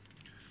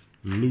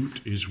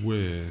 Loot is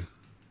where?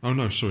 Oh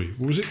no, sorry.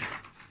 What was it?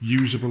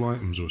 Usable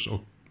items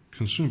or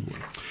consumable.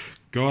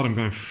 God, I'm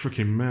going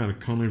freaking mad. I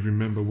can't even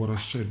remember what I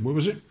said. What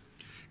was it?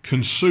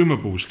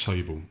 Consumables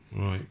table.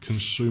 Right,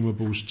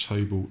 consumables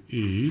table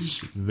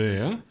is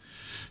there.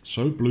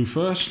 So, blue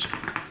first.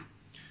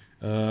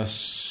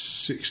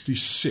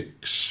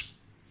 66.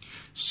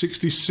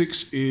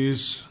 66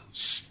 is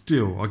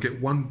still. I get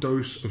 1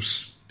 dose of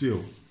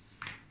still.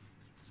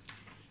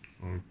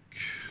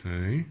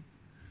 Okay.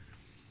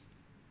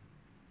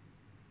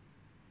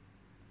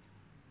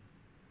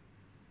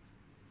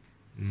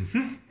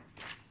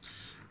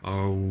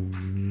 I'll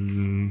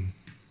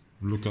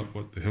look up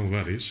what the hell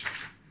that is.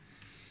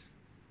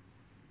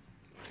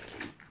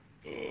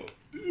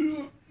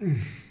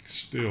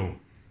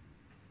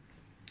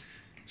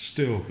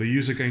 Still, the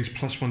user gains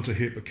 +1 to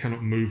hit but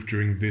cannot move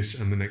during this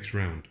and the next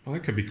round. Oh,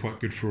 that could be quite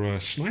good for a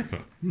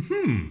sniper.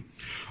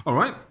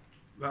 Alright,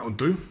 that'll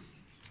do.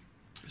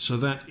 So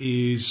that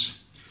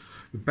is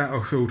the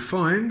battlefield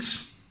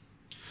finds.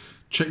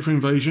 Check for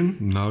invasion.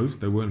 No,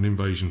 there weren't an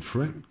invasion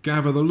threat.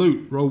 Gather the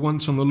loot. Roll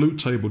once on the loot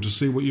table to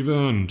see what you've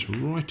earned.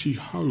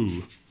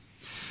 Righty-ho.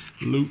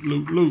 Loot,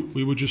 loot, loot.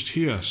 We were just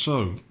here.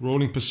 So,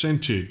 rolling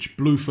percentage.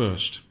 Blue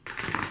first.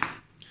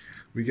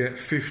 We get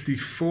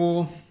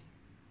 54.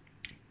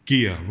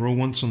 Gear. Roll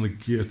once on the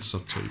gear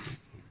subtable.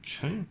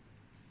 Okay.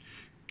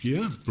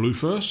 Gear. Blue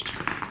first.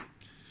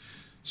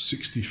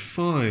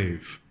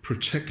 65.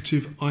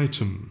 Protective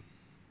item.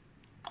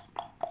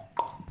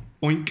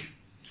 Boink.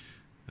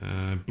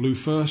 Blue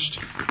first.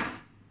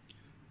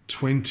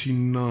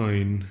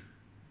 29.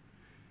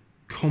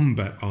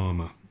 Combat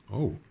armor.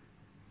 Oh.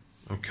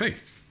 Okay.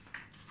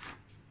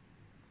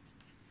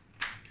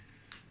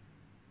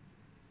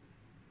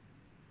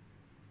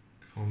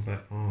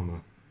 Combat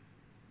armor.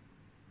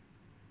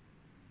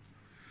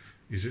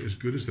 Is it as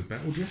good as the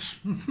battle dress?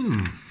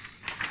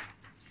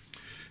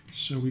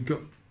 So we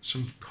got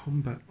some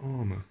combat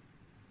armor.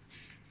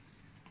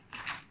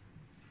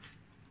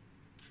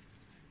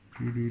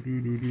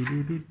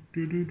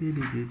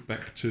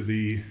 Back to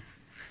the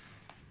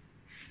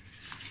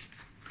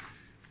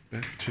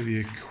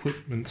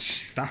equipment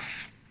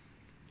stuff.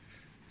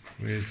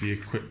 Where's the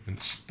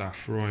equipment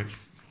stuff? Right.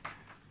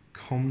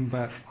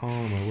 Combat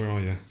armor. Where are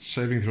you?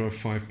 Saving throw of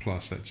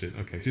 5+. That's it.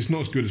 Okay. It's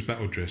not as good as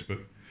battle dress, but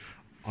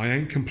I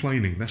ain't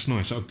complaining. That's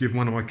nice. I'll give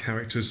one of my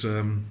characters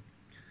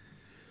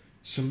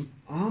some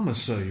armor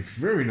save.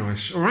 Very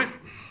nice. All right.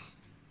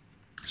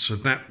 So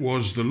that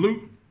was the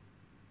loot.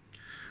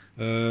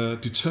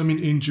 Determine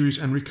injuries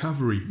and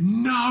recovery.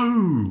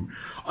 No!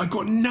 I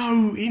got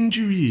no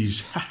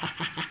injuries.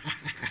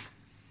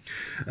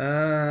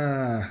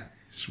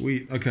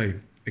 Sweet. Okay.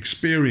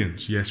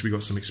 Experience. Yes, we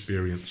got some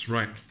experience.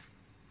 Right.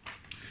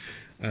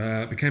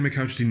 Became a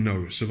casualty?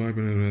 No.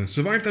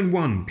 Survived and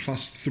won,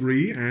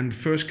 +3, and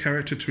first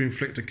character to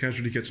inflict a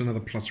casualty gets another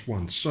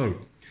 +1.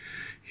 So,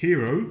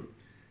 hero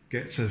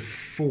gets a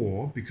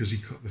 4 because he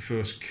got the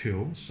first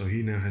kill, so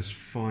he now has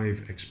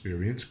 5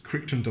 experience.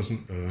 Crichton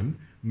doesn't earn.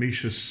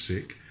 Misha's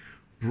sick.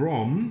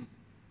 Brom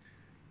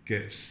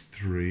gets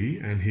 3,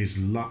 and his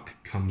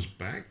luck comes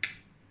back.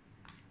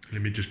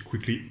 Let me just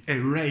quickly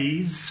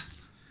erase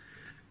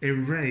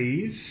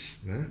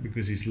that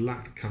because his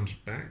luck comes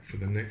back for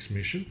the next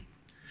mission.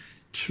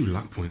 2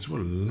 luck points. What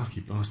a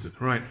lucky bastard.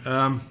 Right.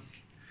 So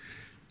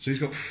he's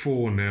got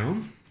 4 now.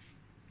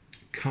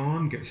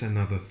 Khan gets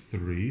another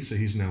 3, so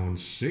he's now on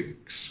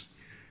 6.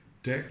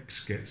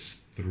 Dex gets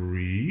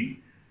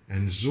 3,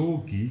 and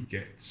Zorgi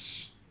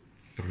gets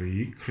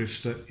 3.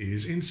 Krista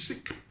is in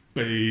sick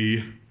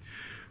bay.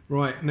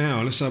 Right,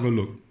 now let's have a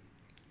look.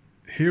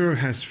 Hero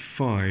has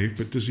 5,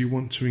 but does he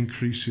want to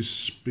increase his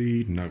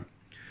speed? No.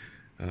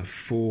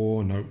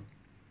 4, no.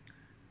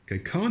 Okay,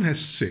 Khan has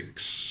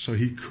 6, so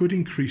he could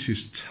increase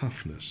his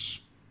toughness.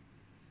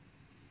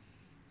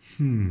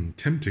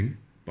 Tempting,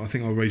 but I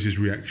think I'll raise his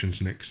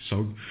reactions next.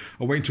 So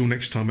I'll wait until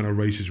next time and I'll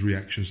raise his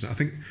reactions. I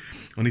think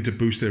I need to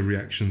boost their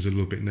reactions a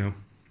little bit now.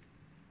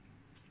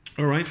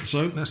 Alright,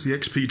 so that's the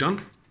XP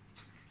done.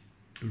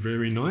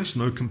 Very nice,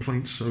 no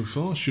complaints so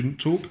far. Shouldn't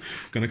talk,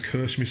 going to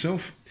curse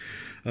myself.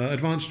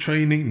 Advanced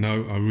training,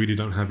 no, I really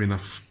don't have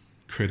enough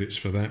credits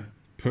for that.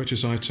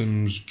 Purchase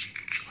items,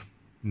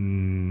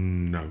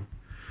 no.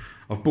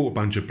 I've bought a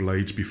bunch of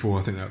blades before,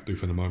 I think that'll do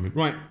for the moment.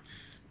 Right,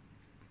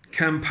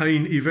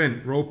 campaign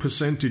event, roll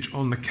percentage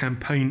on the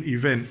campaign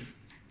event.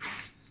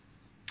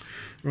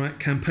 Right,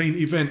 campaign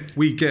event,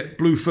 we get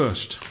blue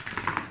first.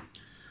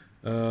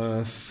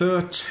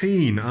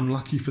 13,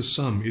 unlucky for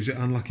some. Is it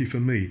unlucky for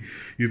me?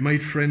 You've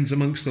made friends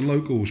amongst the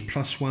locals,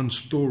 +1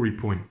 story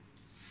point.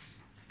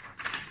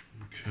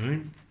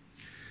 Okay,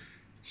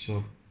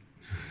 so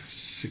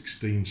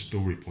 16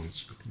 story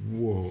points.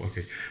 Whoa,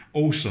 okay.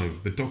 Also,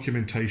 the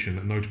documentation,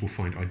 a notable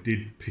find, I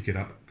did pick it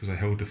up because I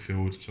held the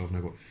field, so I've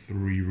now got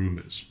 3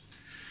 rumours.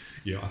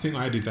 Yeah, I think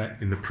I added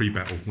that in the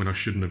pre-battle when I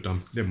shouldn't have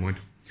done. Never mind.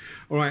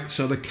 Alright,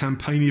 so the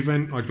campaign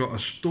event, I got a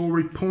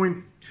story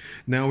point.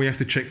 Now we have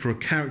to check for a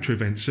character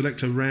event.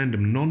 Select a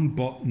random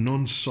non-bot,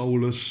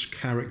 non-soulless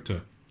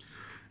character.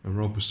 And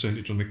roll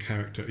percentage on the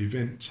character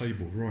event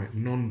table. Right,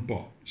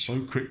 non-bot.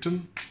 So,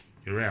 Crichton,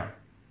 you're out.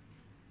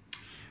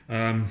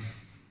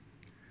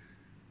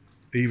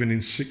 Even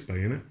in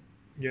sickbay, innit?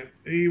 Yeah,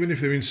 even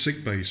if they're in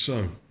sickbay.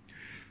 So,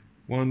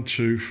 1,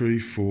 2, 3,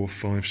 4,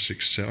 5,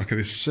 6, 7. Okay,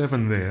 there's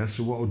 7 there.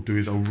 So what I'll do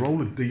is I'll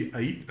roll a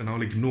d8 and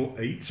I'll ignore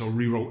 8s. I'll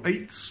re-roll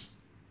 8s.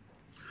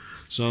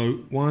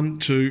 So 1,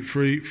 2,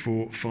 3,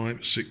 4,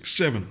 5, 6,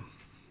 7.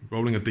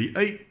 Rolling a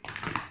d8.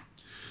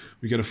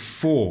 We get a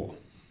 4.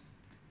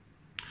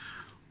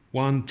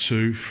 1,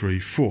 2, 3,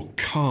 4.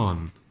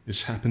 Khan.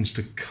 This happens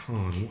to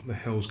Khan. What the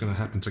hell's going to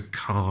happen to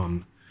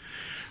Khan?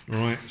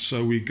 Alright,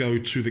 so we go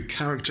to the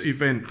character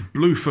event.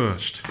 Blue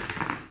first.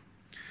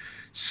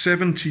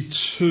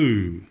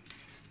 72.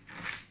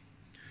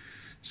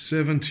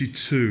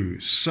 72.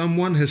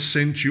 Someone has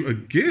sent you a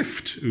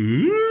gift.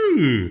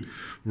 Ooh.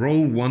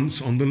 Roll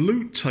once on the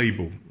loot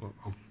table.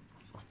 Oh,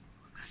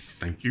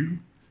 thank you.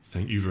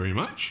 Thank you very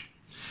much.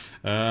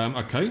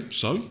 Okay,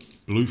 so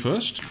blue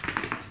first.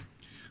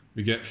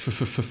 We get for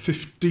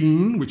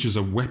 15, which is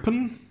a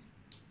weapon.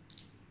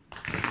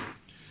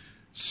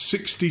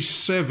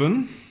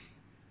 67,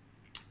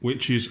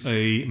 which is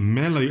a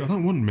melee. I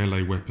don't want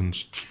melee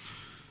weapons.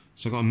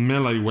 So I've got a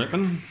melee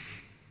weapon.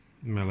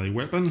 Melee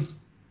weapon.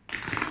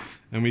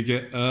 And we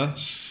get a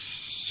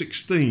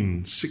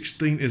 16.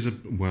 16 is a...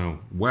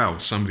 Wow,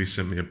 somebody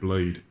sent me a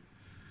blade.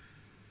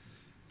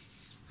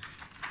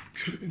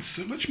 Could have been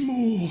so much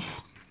more.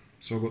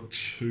 So I've got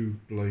 2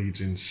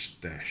 blades in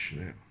stash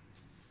now.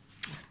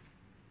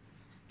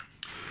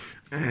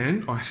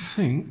 And I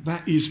think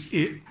that is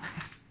it.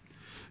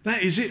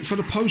 That is it for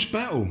the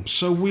post-battle.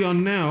 So we are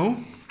now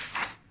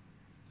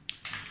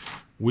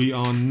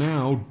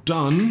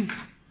done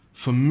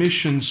for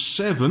mission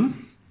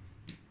 7.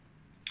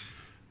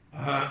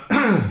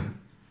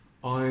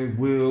 I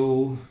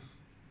will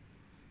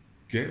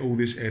get all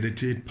this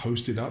edited,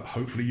 posted up.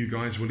 Hopefully you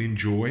guys will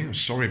enjoy. I'm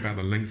sorry about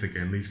the length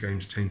again. These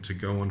games tend to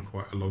go on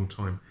quite a long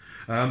time.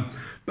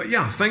 But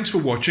yeah, thanks for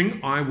watching.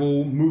 I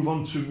will move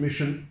on to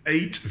mission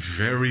 8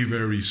 very,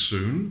 very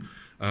soon.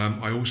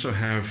 I also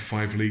have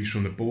 5 leagues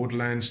from the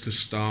Borderlands to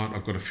start.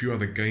 I've got a few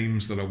other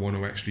games that I want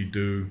to actually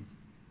do,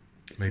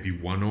 maybe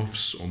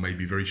one-offs or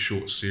maybe very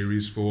short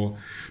series for.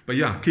 But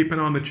yeah, keep an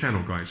eye on the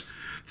channel, guys.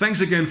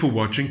 Thanks again for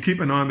watching. Keep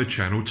an eye on the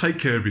channel. Take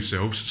care of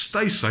yourselves.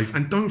 Stay safe.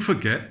 And don't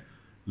forget,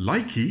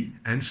 likey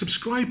and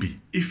subscribey,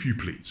 if you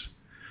please.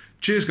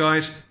 Cheers,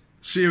 guys.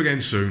 See you again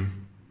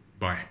soon.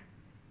 Bye.